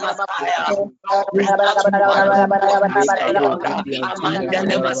 Abandele Messiah. No pregnant woman will miss a young.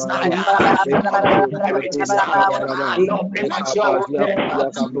 Abandele Messiah. No inherited son. No premature woman.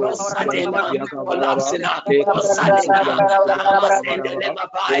 No sudden collapsing. No sudden Lamasendele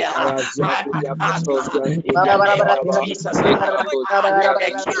in the name of Jesus. Let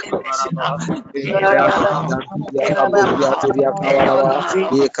the killing machine fail now. Fail now. Fail now.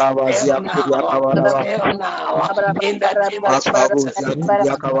 Fail now. Fail now. In the name of Jesus. In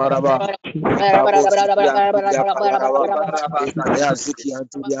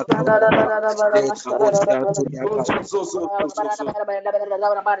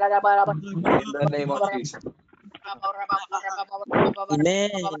the name of Jesus. Amen.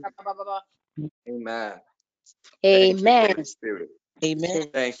 Amen. Amen. Thank you, Holy Spirit. Amen.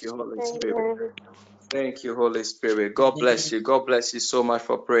 Thank you, Holy Spirit. Thank you, Holy Spirit. God bless you. God bless you so much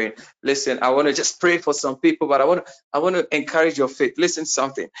for praying. Listen, I want to just pray for some people, but I want to encourage your faith. Listen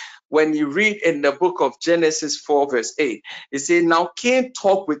something. When you read in the book of Genesis 4 verse 8, it says, now Cain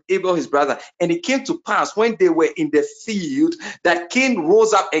talked with Abel his brother, and it came to pass when they were in the field that Cain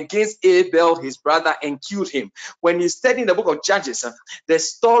rose up against Abel his brother and killed him. When you study in the book of Judges, the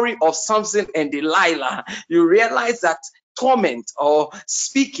story of Samson and Delilah, you realize that torment or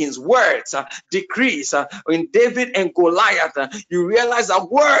speakings, words, decrees in David and Goliath, you realize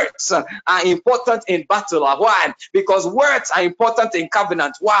that words are important in battle. Why? Because words are important in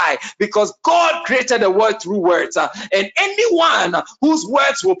covenant. Why? Because God created the world through words, and anyone whose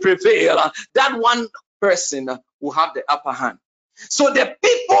words will prevail, that one person will have the upper hand. So the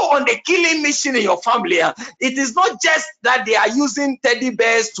people on the killing mission in your family, it is not just that they are using teddy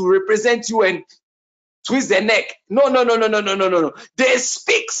bears to represent you and twist their neck. No. They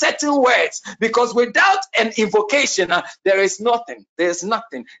speak certain words, because without an invocation, there is nothing. There's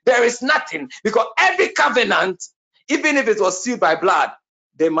nothing. There is nothing. Because every covenant, even if it was sealed by blood,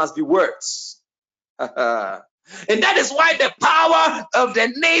 there must be words. And that is why the power of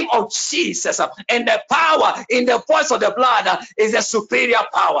the name of Jesus and the power in the voice of the blood is a superior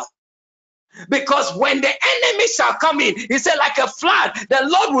power. Because when the enemy shall come in, he said, like a flood, the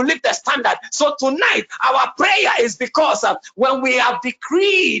Lord will lift the standard. So tonight, our prayer is because when we have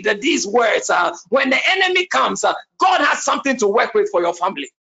decreed these words, when the enemy comes, God has something to work with for your family.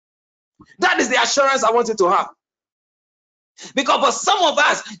 That is the assurance I want you to have. Because for some of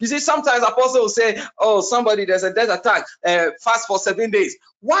us, you see, sometimes apostles will say, oh, somebody, there's a death attack, fast for 7 days.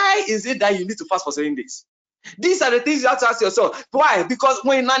 Why is it that you need to fast for 7 days? These are the things you have to ask yourself. Why? Because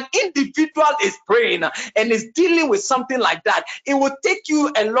when an individual is praying and is dealing with something like that, it will take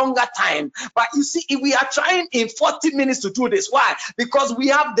you a longer time. But you see, if we are trying in 40 minutes to do this, why? Because we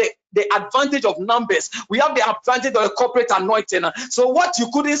have the advantage of numbers. We have the advantage of the corporate anointing. So what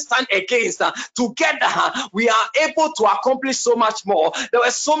you couldn't stand against, together, we are able to accomplish so much more. There were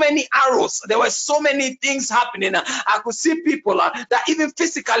so many arrows. There were so many things happening. I could see people that even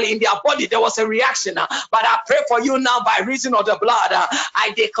physically in their body, there was a reaction. But I pray for you now by reason of the blood.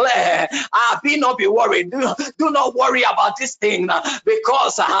 I declare, be not be worried. Do not worry about this thing,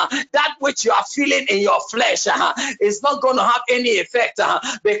 because that which you are feeling in your flesh is not going to have any effect,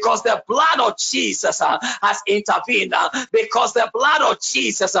 because the blood of Jesus has intervened, because the blood of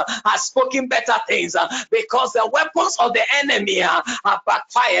Jesus has spoken better things, because the weapons of the enemy have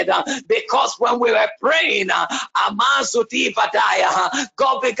backfired, because when we were praying,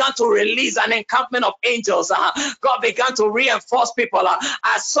 God began to release an encampment of angels. God began to reinforce people.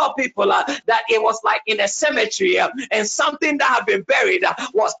 I saw people that it was like in a cemetery, and something that had been buried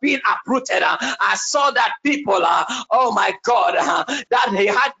was being uprooted. I saw that people, oh my God, that they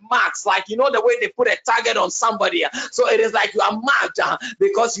had marks, like, you know, the way they put a target on somebody. So it is like you are marked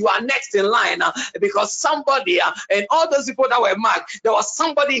because you are next in line, because somebody, and all those people that were marked, there was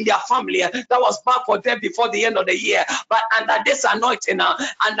somebody in their family that was marked for them before the end of the year. But under this anointing,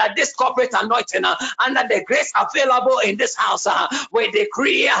 under this corporate anointing, under the grace available in this house, we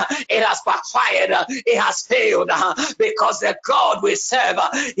decree it has backfired, it has failed, because the God we serve,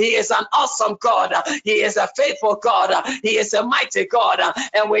 he is an awesome God, he is a faithful God, he is a mighty God,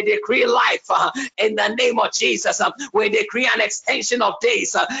 and we we decree life in the name of Jesus. We decree an extension of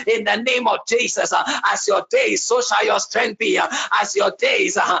days in the name of Jesus. As your days, so shall your strength be. As your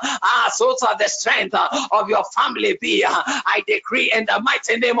days, so shall the strength of your family be. I decree in the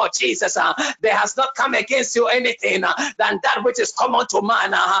mighty name of Jesus, there has not come against you anything than that which is common to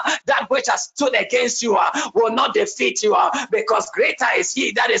man. That which has stood against you will not defeat you, because greater is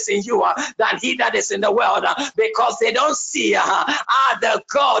he that is in you than he that is in the world, because they don't see the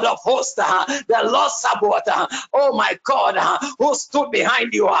God of hosts, the Lord Sabaoth, oh my God, who stood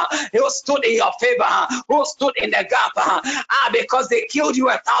behind you, who stood in your favor, who stood in the gap, because they killed you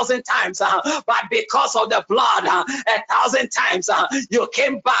 1,000 times, but because of the blood, 1,000 times you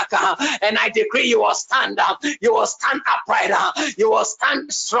came back, and I decree you will stand up, you will stand upright, you will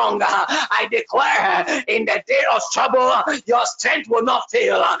stand strong. I declare in the day of trouble, your strength will not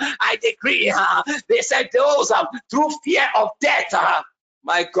fail. I decree, they said those through fear of death,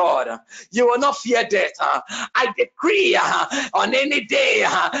 my God, you will not fear death. I decree on any day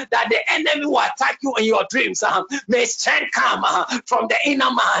that the enemy will attack you in your dreams. May strength come from the inner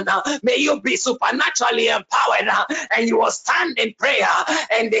man. May you be supernaturally empowered, and you will stand in prayer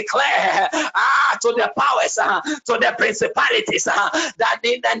and declare to the powers, to the principalities, that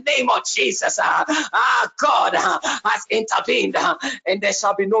in the name of Jesus, God has intervened, and there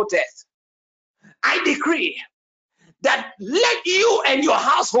shall be no death. I decree that let you and your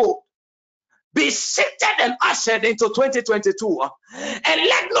household be shifted and ushered into 2022, and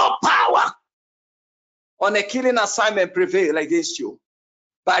let no power on a killing assignment prevail against you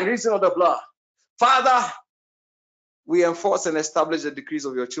by reason of the blood. Father, we enforce and establish the decrees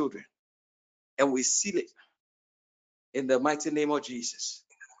of your children, and we seal it in the mighty name of Jesus.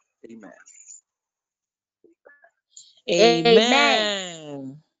 Amen.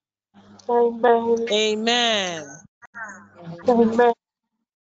 Amen. Amen. Amen. Amen.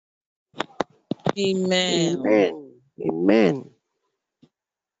 Amen. Amen. Amen.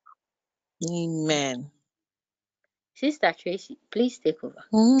 Amen. Sister Tracy, please take over.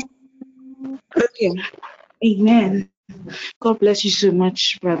 Okay. Amen. God bless you so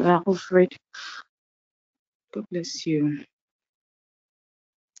much, Brother Alfred. God bless you.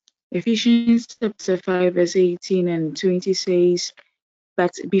 Ephesians chapter 5, verse 18 and 20 says,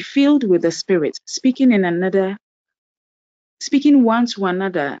 "But be filled with the Spirit, speaking one to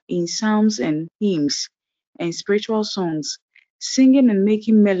another in psalms and hymns and spiritual songs, singing and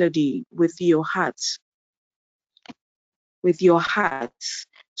making melody with your hearts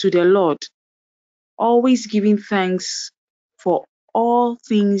to the Lord, always giving thanks for all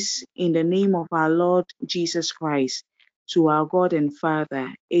things in the name of our Lord Jesus Christ, to our God and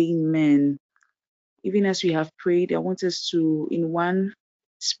Father. Amen." Even as we have prayed, I want us to, in one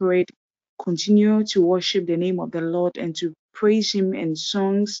spirit, continue to worship the name of the Lord and to praise Him in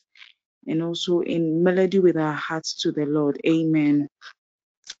songs and also in melody with our hearts to the Lord. Amen.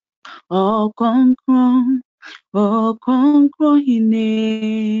 Oh, concron, hine,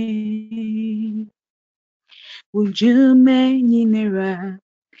 ujume nyinera,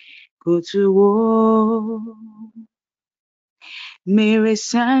 kutuwo. Mere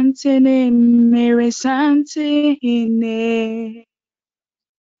sante hine,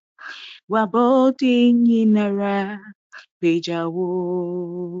 wabodi nyinera,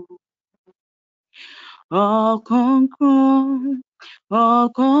 pejawo. Oh, concron,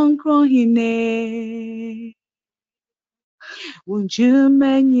 hine,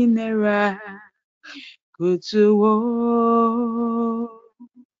 ujume nyinera, kutuwo.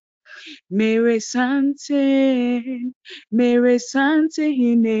 Mere sante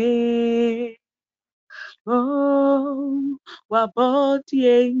hine, oh,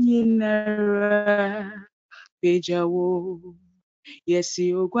 wabodi nyinara, pejawo,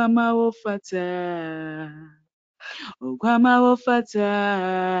 yesi ogwama wofata,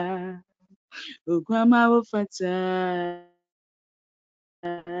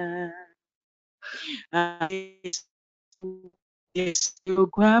 yesi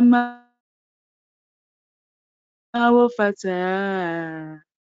ogwama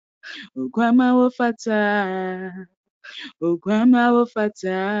wofata, ogwama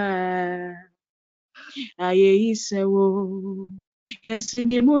wofata, aye isewo, yesi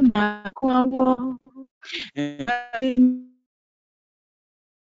ni muna kwawo,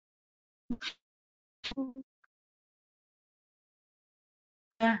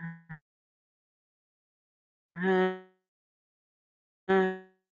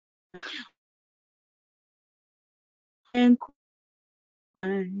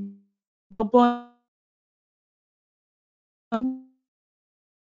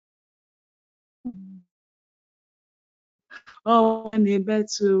 Oh, ni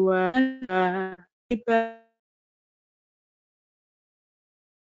betu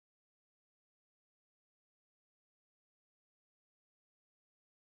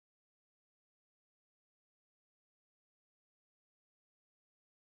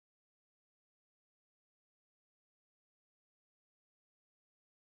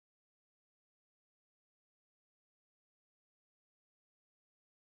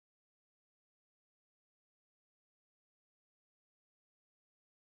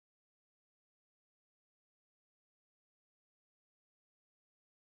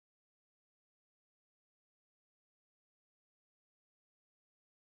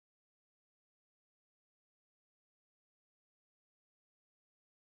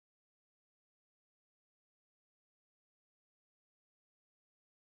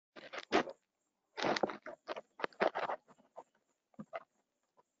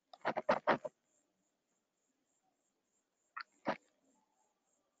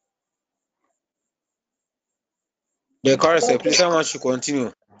The chorus, please, I want to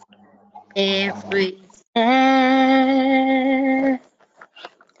continue. Every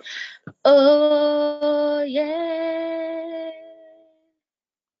oh yeah,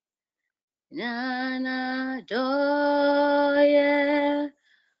 Nana doye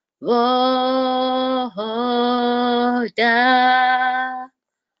woda.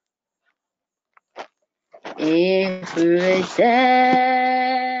 Every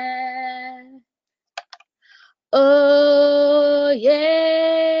oh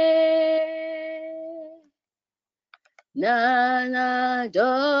yeah, Nana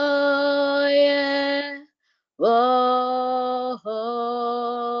doye woda.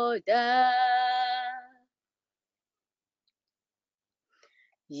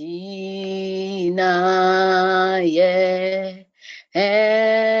 Yina ye,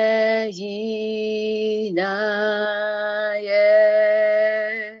 yina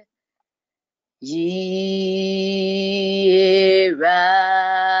ye, ye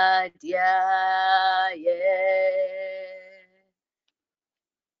radia ye,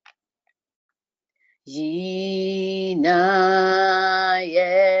 yina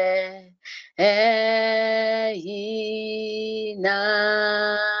ye, yina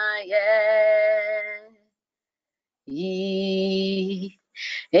ye,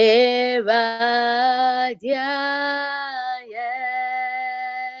 Evadia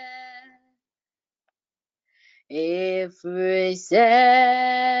every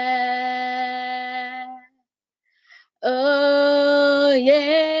oh yeah,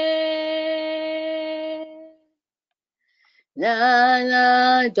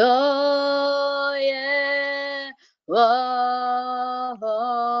 Nana doye woda.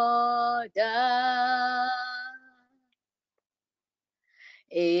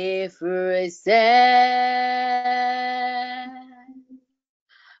 Every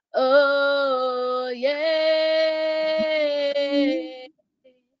oh yeah,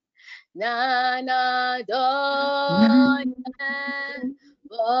 Nana doye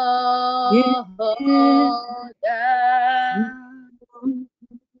woda.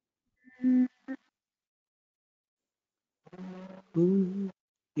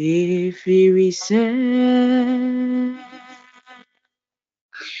 If we say,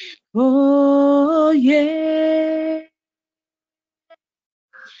 oh yeah,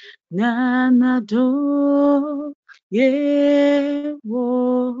 Nana do yeah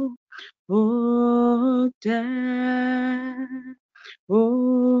wo da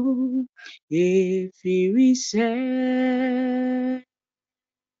oh if we say,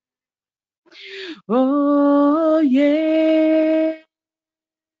 oh yeah,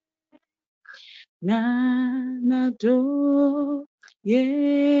 Nana do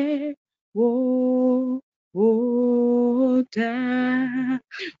ye wo da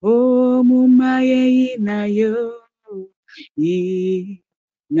o mumaye na yo I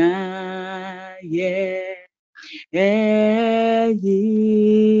na ye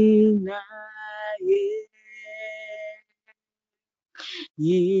na ye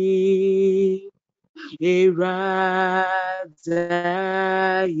Eraza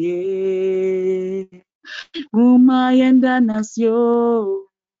ye umayenda nasyo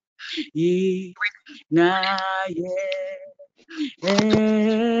ye na ye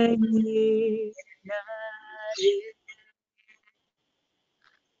na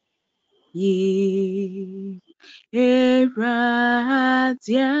ye Eraza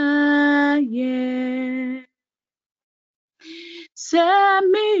ye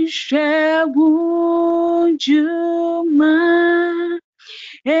Samisha wunjuma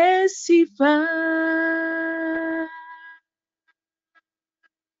esifa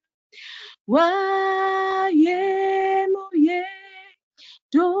wa yenu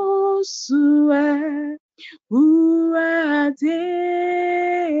Dosue Uade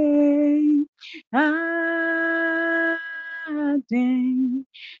Aden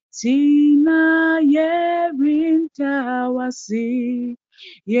Tina Yerinta Wasi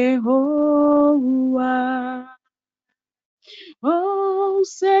Yehovah Oh,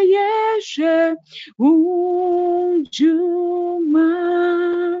 say yes, Ujuma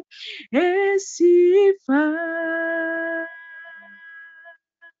Esifa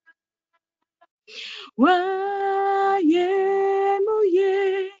Wayemuye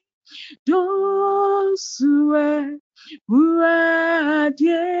Dosue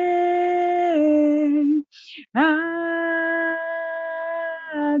Uadye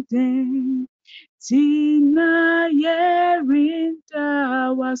Aden Tina Yerinta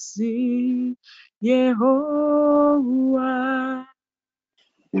Wasi Yehovah.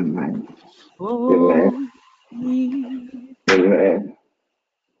 Amen. Oh, Amen.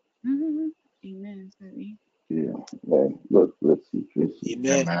 Amen. Sorry. Yeah. Amen. God bless you, Tracy.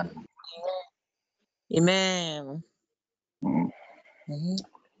 Amen. Amen. Mm. Amen.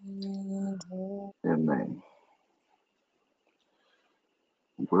 Amen.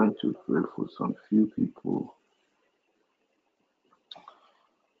 I'm going to pray for some few people.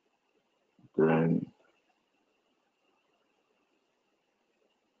 Then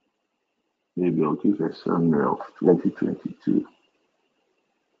maybe I'll give a summary of 2022.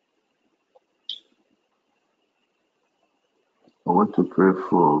 I want to pray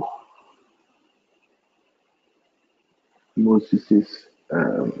for Moses'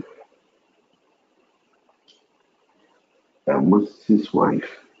 wife.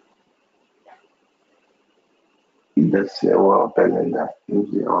 That's well, Belinda,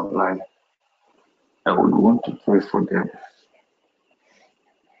 if they're online. I would want to pray for them.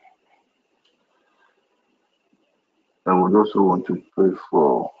 I would also want to pray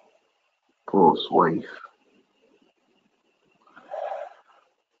for Paul's wife.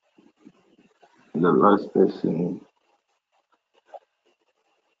 The last person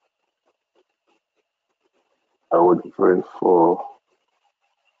I would pray for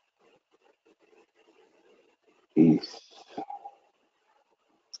is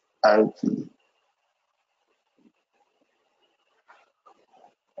Auntie,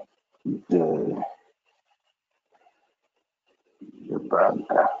 the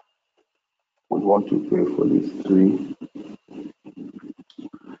banker. Would want to pray for these three.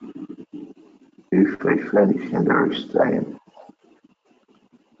 If I finish and there is time,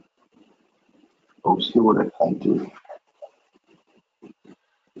 I'll see what I can do.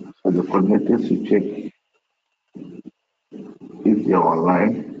 For the coordinators to check if they're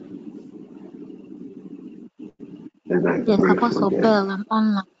online, then I Yes, pray for Apostle them. Bell, I'm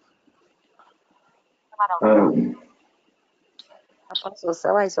online. Apostle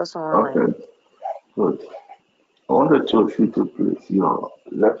Sarah is also online. Okay, good. I want the two of you to place your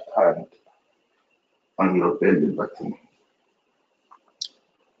left hand on your belly button.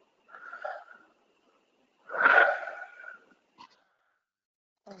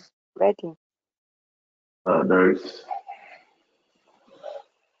 Ready.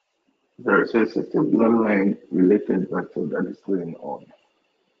 There is a bloodline related battle that is going on.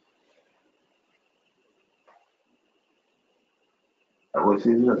 I was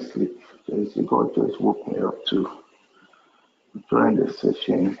even asleep, so God just woke me up to join the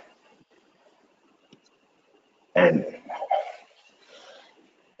session and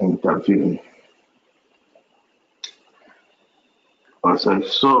intervene. As I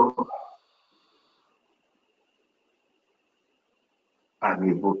saw an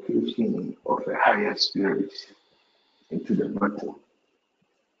evocation of a higher spirit into the battle.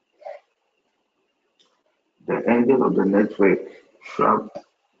 The angel of the network trapped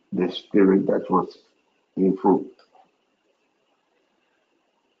the spirit that was invoked.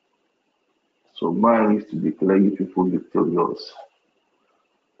 So mine is to declare you people victorious.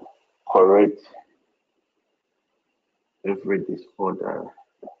 Correct every disorder.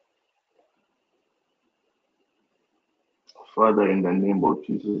 Father, in the name of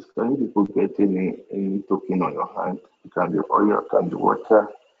Jesus, can you people get any token on your hand? It can be oil, it can be water,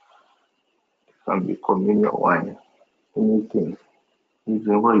 it can be communion wine, anything.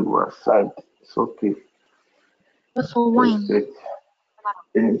 Even when you are sad, it's okay. For wine. Just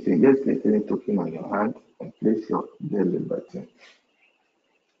anything, just get any token on your hand and place your belly button.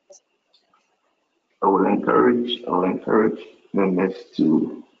 I will encourage members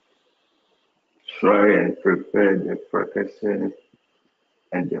to try and prepare the frankincense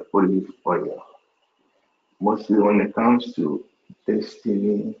and the olive oil. Mostly when it comes to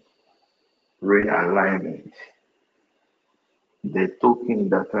destiny realignment, the token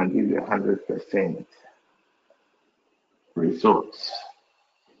that can give you 100% results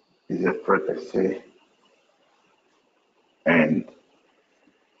is a precursor and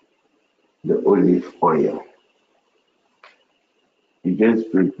the olive oil. You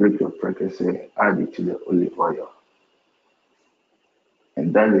just break your precursor, add it to the olive oil.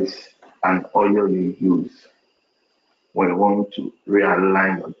 And that is an oil you use when you want to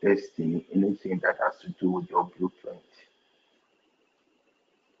realign your destiny, anything that has to do with your blueprint.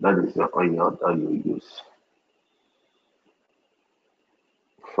 That is the oil that you use.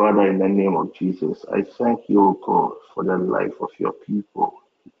 Father, in the name of Jesus, I thank you, O God, for the life of your people.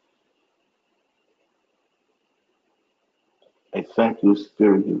 I thank you,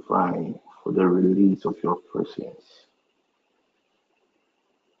 Spirit Divine, for the release of your presence.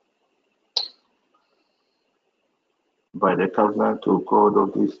 By the covenant, O God,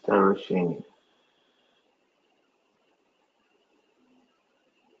 of this direction,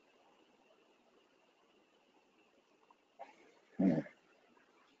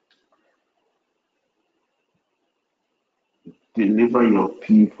 deliver your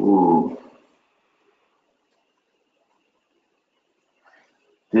people.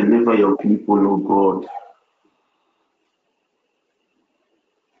 Deliver your people, O God,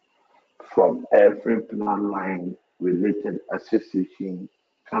 from every bloodline related association,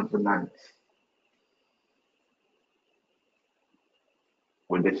 covenant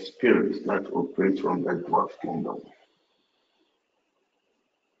with the spirits that operate from the dwarf kingdom.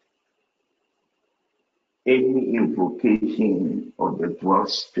 Any invocation of the dwarf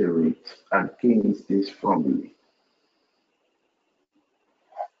spirit against this family,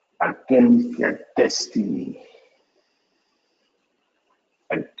 against their destiny,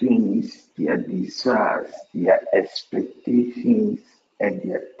 against their desires, their expectations, and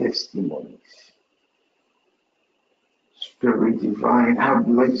their testimonies. Spirit Divine, have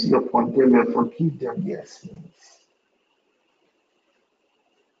mercy upon them and forgive them their sins.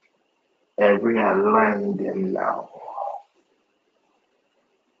 And realign them now.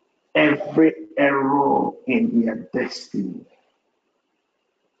 Every error in their destiny.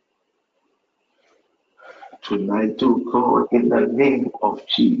 Tonight, O God, in the name of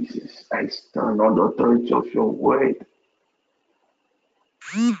Jesus, I stand on the authority of your word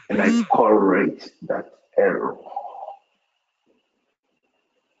and I correct that error.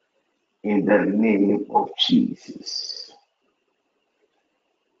 In the name of Jesus.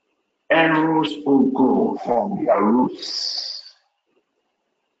 Errors, O God, from their roots.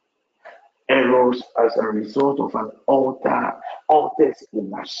 Errors as a result of an altars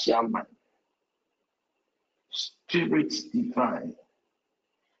in a shaman. Spirits divine,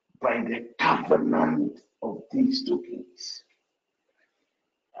 by the covenant of these tokens.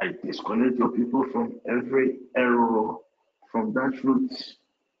 I disconnect your people from every error from that root,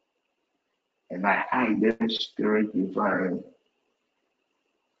 and I hide them, Spirit Divine,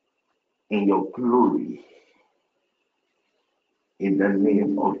 in your glory, in the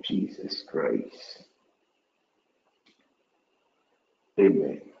name of Jesus Christ.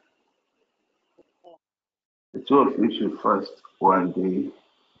 Amen. The two of you should fast one day.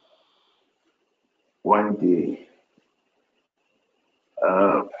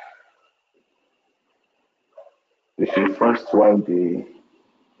 If you fast one day,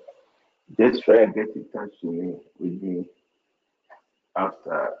 just try and get in touch with me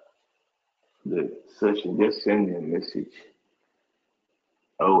after the session. Just send me a message.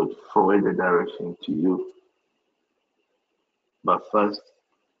 I would forward the direction to you. But first,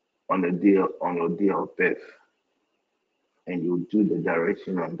 on your day of birth, and you do the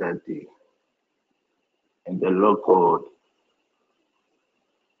direction on that day. And the Lord God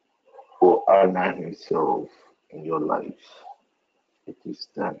will honor himself in your life. It is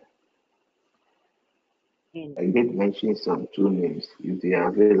done. I did mention some two names. If they are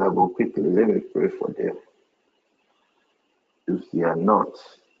available, quickly, let me pray for them. If they are not,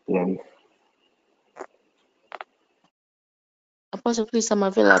 then Apostle, please, I'm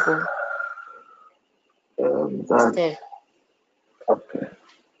available. that okay.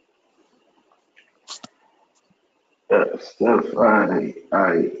 Steph, I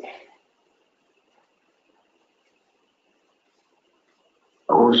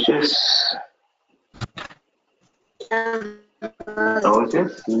was just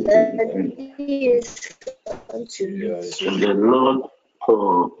listening, and the Lord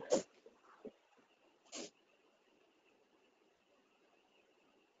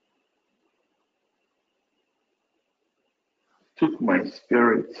took my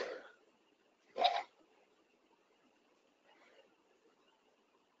spirit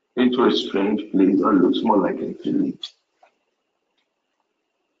into a strange place that looks more like a village.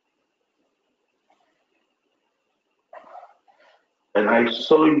 And I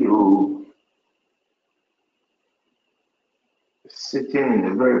saw you sitting in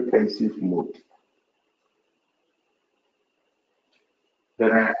a very pensive mood.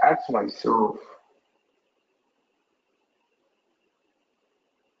 Then I asked myself,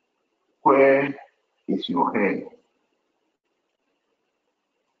 where is your head?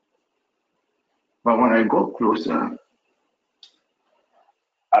 But when I got closer,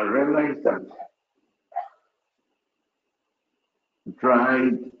 I realized that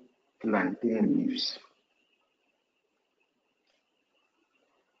dried plantain leaves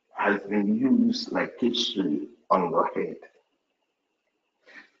has been used like history on your head.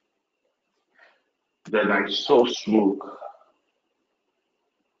 Then I saw smoke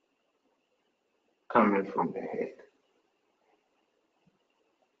coming from the head.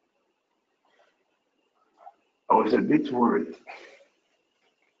 I was a bit worried.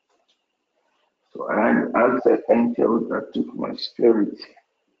 So I asked the angel that took my spirit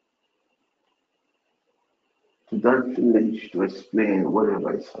to that village to explain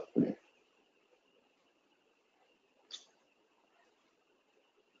whatever is happening.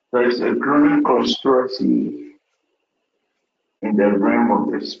 There is a growing conspiracy in the realm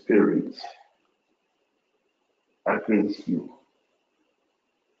of the spirit against you.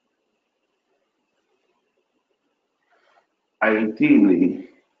 Ideally,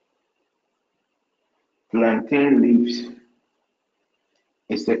 plantain leaves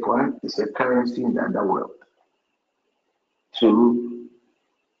is a currency in the underworld. Two,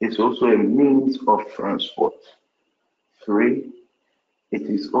 it's also a means of transport. Three, it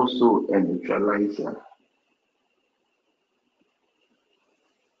is also a neutralizer.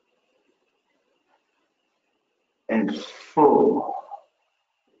 And four,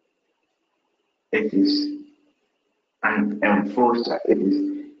 it is an enforcer. It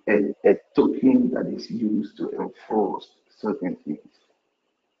is a token that is used to enforce certain things.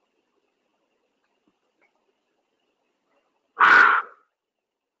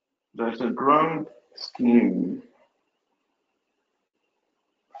 There's a grand scheme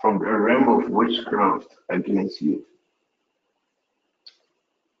from the realm of witchcraft against you.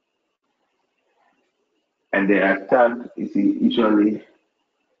 And the attack is usually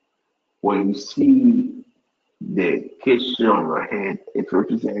when you see the case on your head, it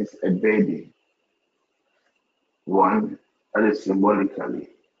represents a burden. One, that is symbolically.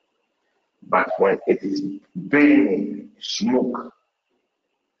 But when it is burning, smoke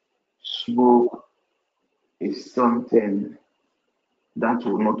is something that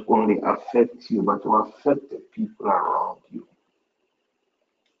will not only affect you, but will affect the people around you.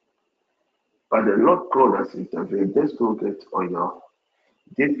 But the Lord God has intervened. Just go get oil,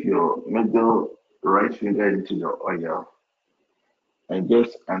 dip your middle right finger into the oil, and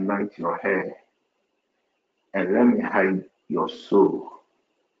just anoint your hair, and let me hide your soul.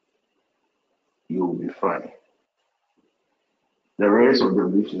 You will be fine. The rest of the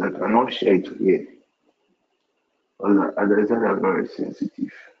vision, I cannot share it here. Others that are very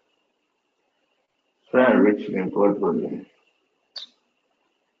sensitive. Try and reach me in God willing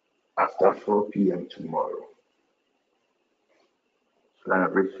after 4 p.m. tomorrow. Try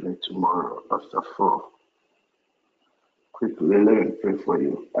and reach me tomorrow after 4. Quickly, let me pray for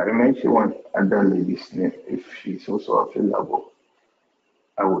you. I mentioned one other lady's name. If she's also available,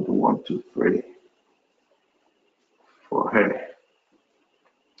 I would want to pray for her.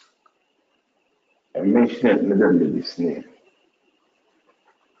 I mentioned another lady's name.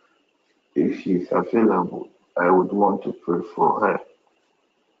 If she's available, I would want to pray for her.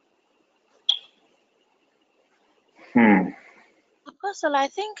 Apostle, I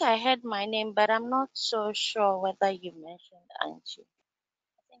think I heard my name, but I'm not so sure whether you mentioned Angie.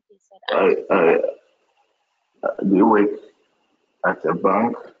 I think you said Angie. Do you work at a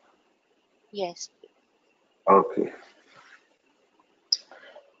bank? Yes. Okay.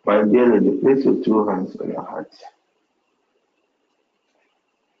 My dear lady, place your 2 hands on your heart.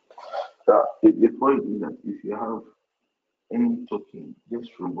 So, before you do that, if you have any token,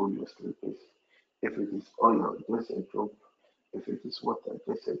 just remove your slippers. If it is oil, just a drop. If it is water,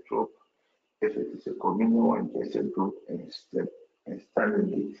 just a drop. If it is a communion one, just a drop and step and stand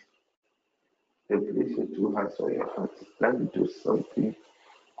in it. Then place your 2 hands on your heart. Let me do something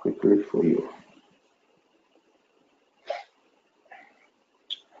quickly for you.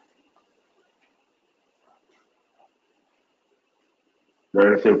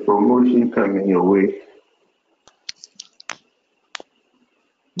 There is a promotion coming your way.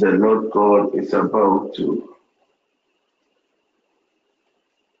 The Lord God is about to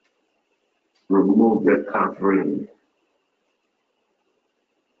remove the covering.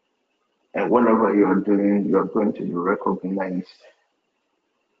 And whatever you are doing, you are going to be recognized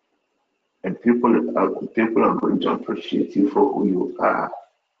And people are going to appreciate you for who you are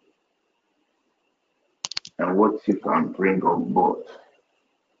and what you can bring on board.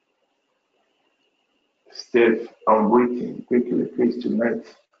 Steph, I'm waiting. Quickly, please, tonight.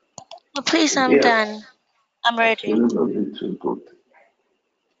 Oh, please, I'm Yes. done. I'm ready. Absolutely too good.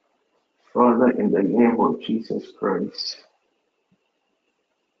 Father, in the name of Jesus Christ,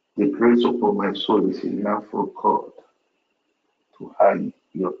 the grace upon my soul is enough for God to hide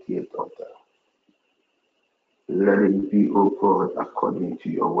your dear daughter. Let it be, O God, according to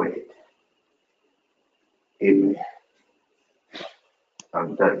your word. Amen.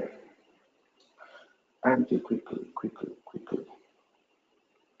 I'm done. Auntie, quickly.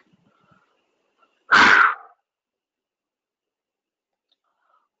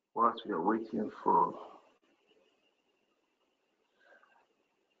 Whilst we are waiting for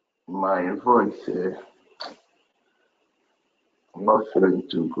my voice, I'm not feeling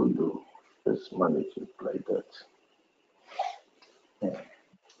too good though. Let's manage it like that. Yeah.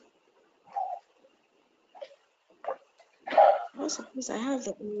 Please, I have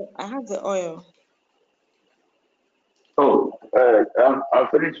the oil. Oh, I'll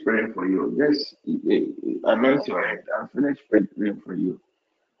finish praying for you. Just anoint your head. I'll finish praying for you.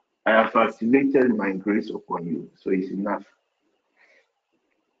 I have activated my grace upon you, so it's enough.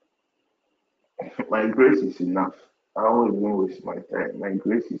 My grace is enough. I won't even waste my time. My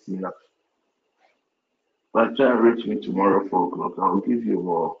grace is enough. But try and reach me tomorrow 4 o'clock. I'll give you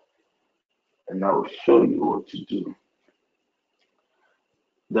more, and I'll show you what to do.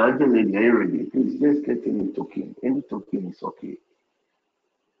 The other lady, are you ready? Please just get any token. Any token is okay.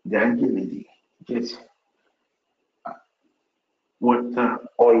 The other lady, just water,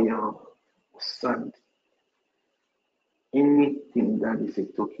 oil, sand, anything that is a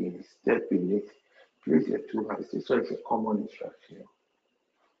token, step in it. Place your 2 hands. So it's a common instruction.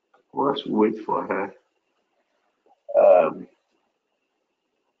 Let's wait for her.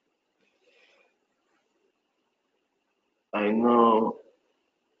 I know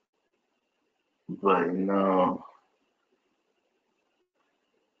by now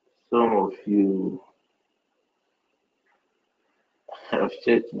some of you have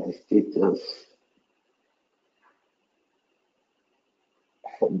checked my status.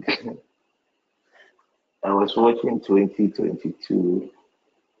 I was watching 2022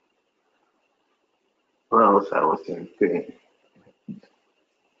 whilst I was in pain.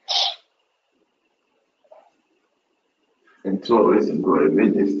 And 2 hours ago, I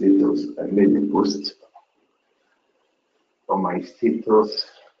made a status. I made a post on my status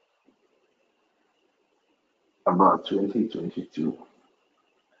about 2022.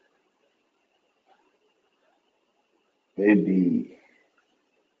 Maybe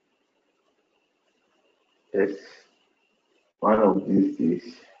yes, one of these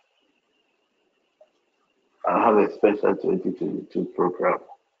days I'll have a special 2022 program.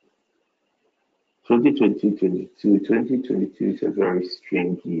 2022 is a very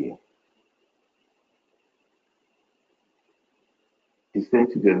strange year. It's going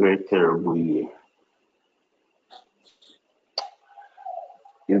to be a very terrible year.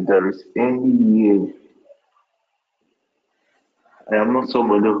 If there is any year, I am not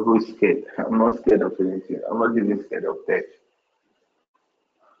somebody who is scared. I'm not scared of anything. I'm not even scared of death.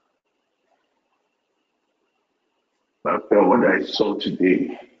 But what I saw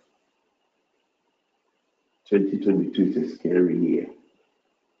today, 2022 is a scary year.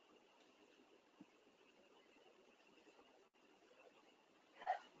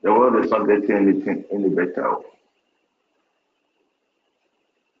 The world is not getting anything any better.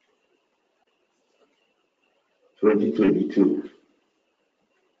 (2022)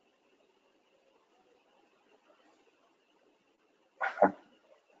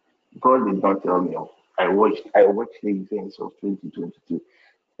 God did not tell me. I watched the events of 2022.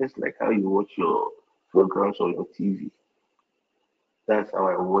 Just like how you watch your programs on your TV. That's how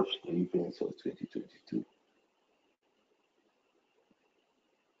I watched the events of 2022.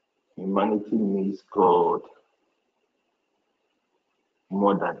 Humanity needs God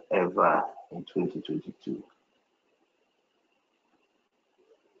more than ever in 2022.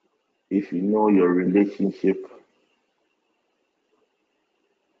 If you know your relationship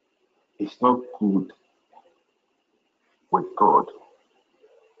is not good with God,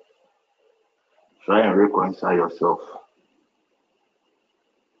 try and reconcile yourself.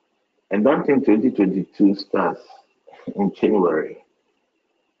 And don't think 2022 starts in January.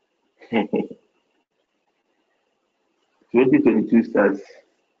 2022 starts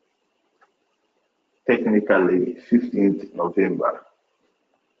technically 15th November.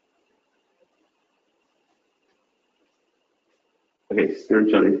 Okay,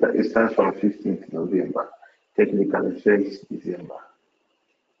 spiritually, it starts from 15th November, technically 1st December.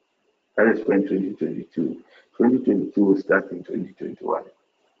 That is when 2022. 2022 will start in 2021.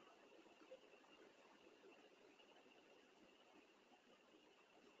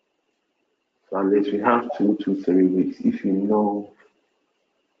 So unless we have 2 to 3 weeks, if you know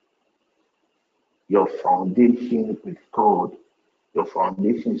your foundation with God, your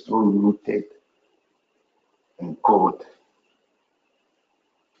foundation is so rooted in God,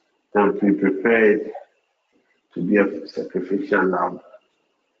 then be prepared to be a sacrificial lamb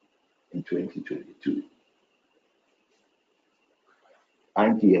in 2022.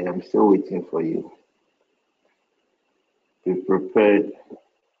 Auntie, I am still waiting for you. Be prepared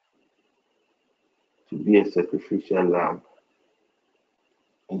to be a sacrificial lamb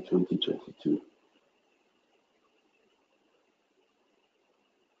in 2022.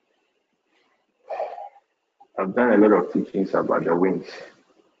 I've done a lot of teachings about the winds,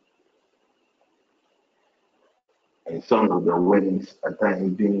 and some of the winds at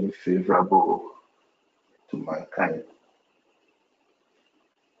times being favorable to mankind.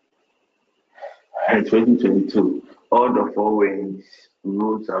 In 2022, all the 4 winds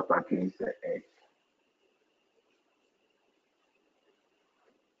rose up against the earth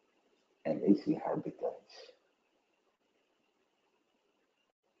and its inhabitants.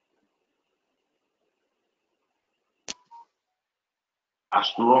 As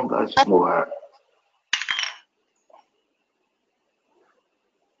long as you are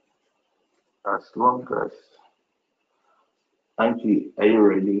Auntie, are you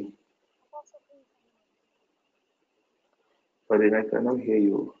ready? But then I cannot hear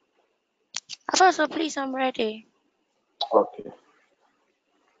you. Apostle, please, I'm ready. Okay.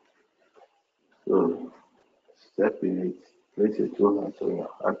 So step in it. Place your 2 hands on your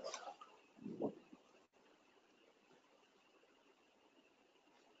heart.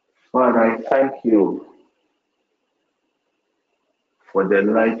 Father, I thank you for the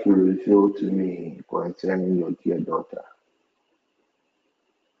light you revealed to me concerning your dear daughter.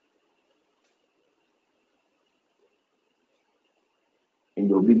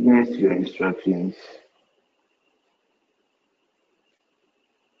 In obedience to your instructions,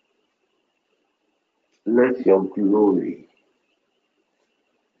 let your glory,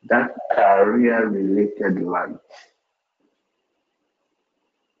 that career-related light,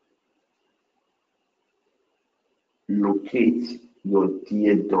 locate your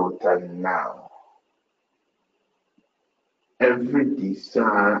dear daughter now. Every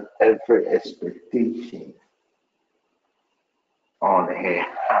desire, every expectation on her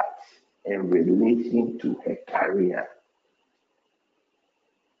heart in relation to her career,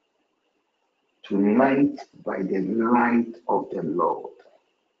 tonight, by the light of the Lord,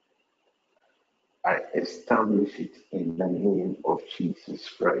 I establish it in the name of Jesus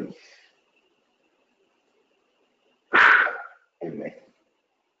Christ. Amen.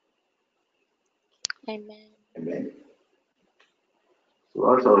 Amen. Amen.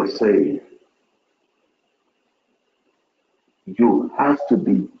 So as I was saying, you have to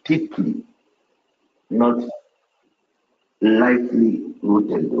be deeply, not lightly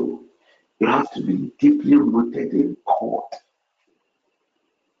rooted though. You have to be deeply rooted in God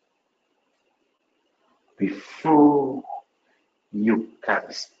before you can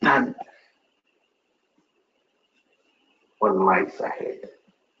stand what lies ahead.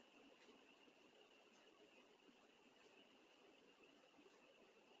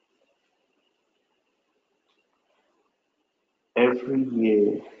 Every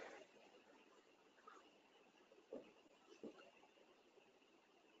year,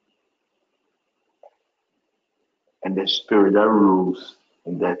 and the spirit that rules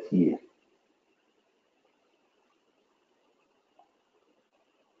in that year.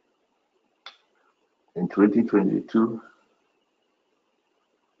 In 2022,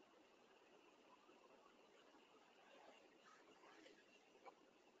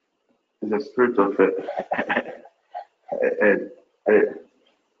 the spirit of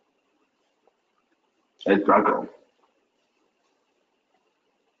a dragon.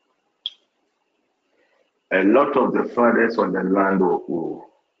 A lot of the fathers on the land will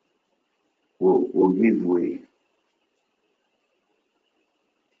give way.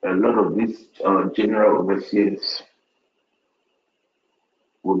 A lot of these general overseers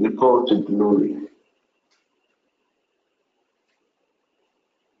will be called to glory.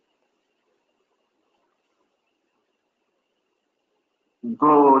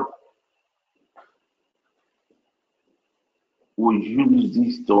 God will use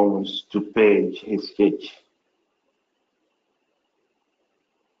these stones to purge his church.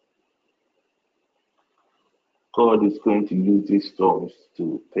 God is going to use these storms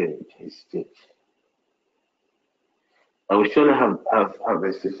to purge his church. I will surely have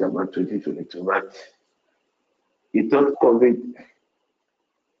a session about 2022, but he thought COVID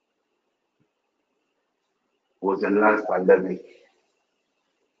was the last pandemic,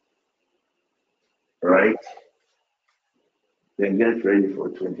 right? Then get ready for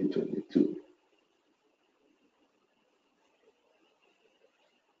 2022.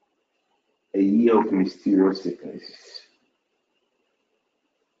 A year of mysterious sicknesses.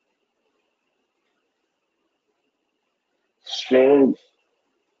 Strange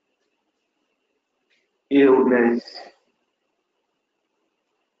illness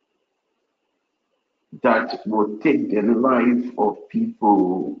that will take the life of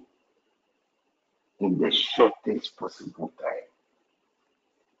people in the shortest possible time.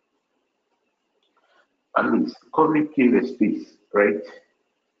 At least COVID gave a space, right?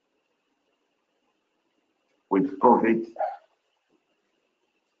 With COVID,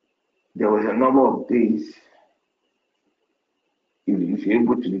 there was a number of days if you're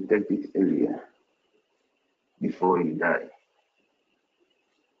able to detect it earlier before you die.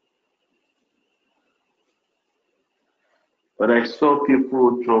 But I saw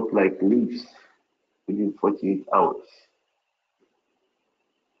people drop like leaves within 48 hours.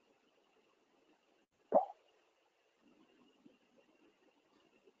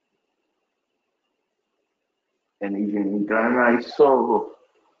 And even in Ghana, I saw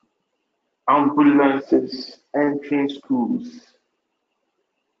ambulances entering schools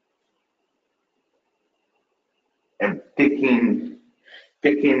and taking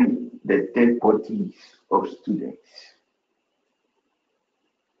the dead bodies of students.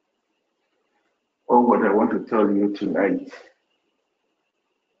 Or what I want to tell you tonight,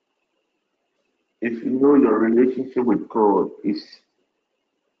 if you know your relationship with God is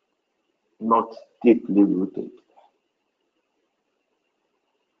not deeply rooted,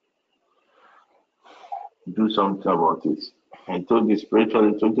 do something about it. I told you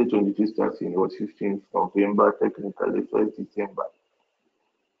spiritually 2022 starts in 15th November, technically 1st December.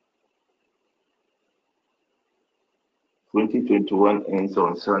 2021 ends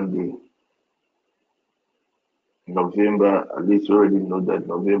on Sunday. November, at least you already know that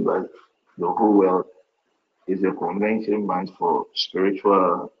November, the whole world is a convention month for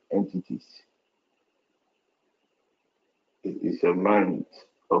spiritual entities. It is a month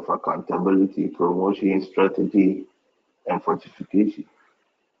of accountability, promotion, strategy, and fortification.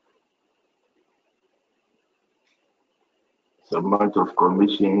 It's a month of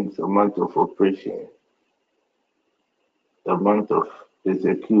commission, it's a month of operation, a month of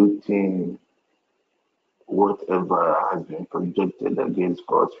executing whatever has been projected against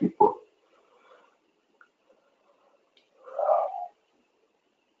God's people.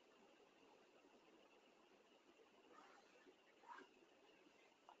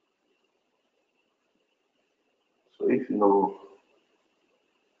 So if you know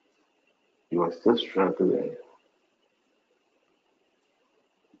you are still struggling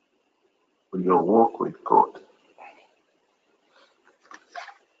with your walk with God,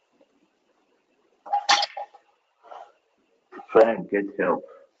 try and get help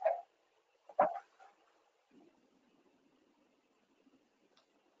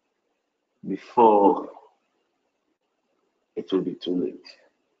before it will be too late.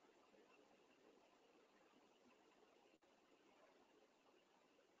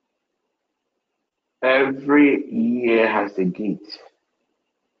 Every year has a gate.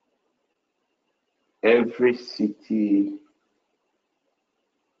 Every city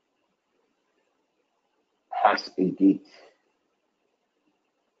has a gate.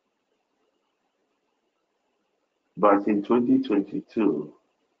 But in 2022,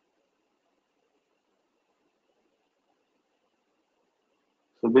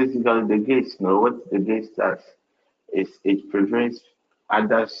 so basically the gates, what the gate does is it prevents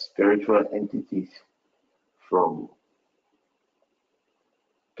other spiritual entities from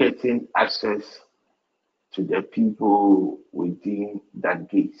getting access to the people within that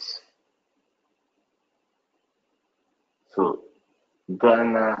gates. So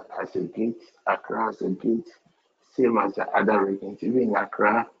Ghana has a gate, Accra has a gate, same as the other regions. Even in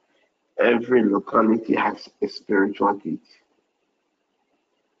Accra, every locality has a spiritual gate.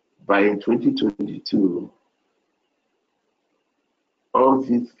 But in 2022, all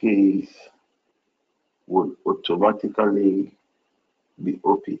these gates would automatically be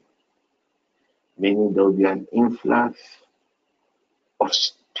open, meaning there will be an influx of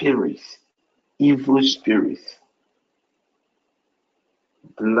spirits, evil spirits,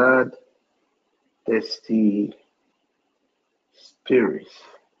 blood-thirsty spirits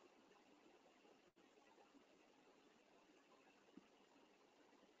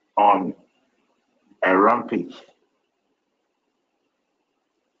on a rampage.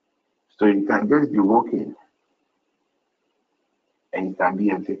 So you can just be walking and you can be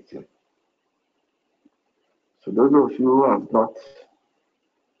a victim. So those of you who have not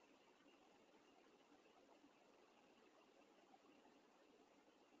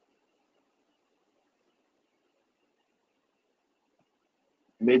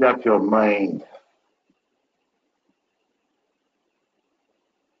made up your mind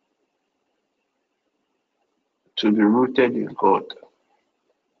to be rooted in God,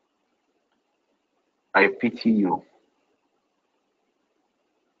 I pity you.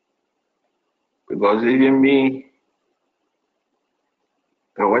 Because even me,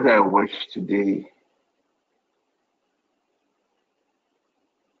 and what I watched today,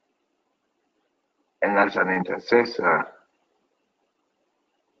 and as an intercessor,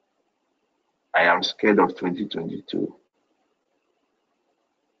 I am scared of 2022.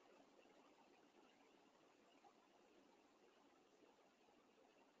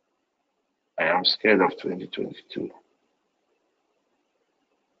 I am scared of 2022.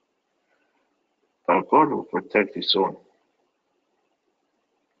 But God will protect His own.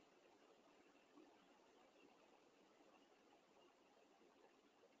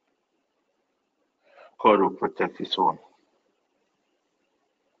 God will protect His own.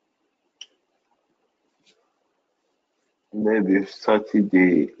 Maybe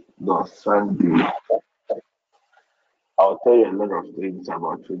Saturday or Sunday, I'll tell you a lot of things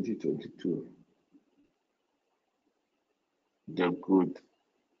about 2022. The good,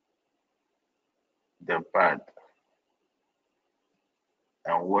 the bad,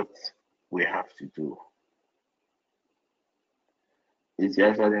 and what we have to do. It's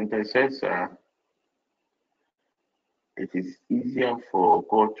as an intercessor, it is easier for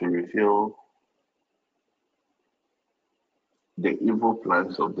God to reveal the evil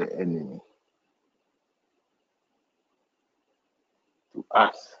plans of the enemy to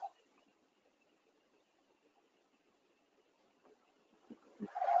us.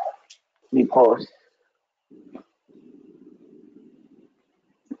 Because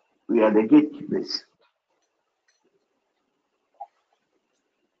we are the gatekeepers.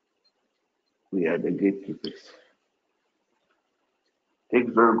 We are the gatekeepers. Take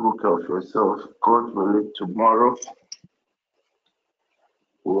very good care of yourself. God willing, tomorrow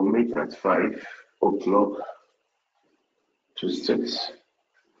we'll meet at 5 o'clock to 6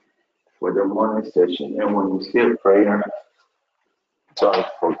 for the morning session. And when you say prayer, don't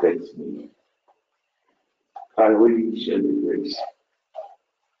forget me. Can we share the grace?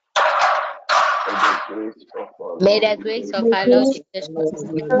 May the grace of our Lord Jesus Christ,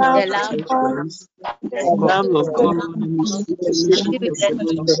 the love of God, The love of God and the sweet fellowship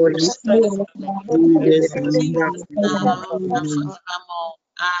of the Holy Spirit be with us now and forevermore.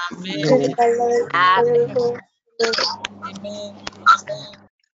 Amen. Amen. Amen.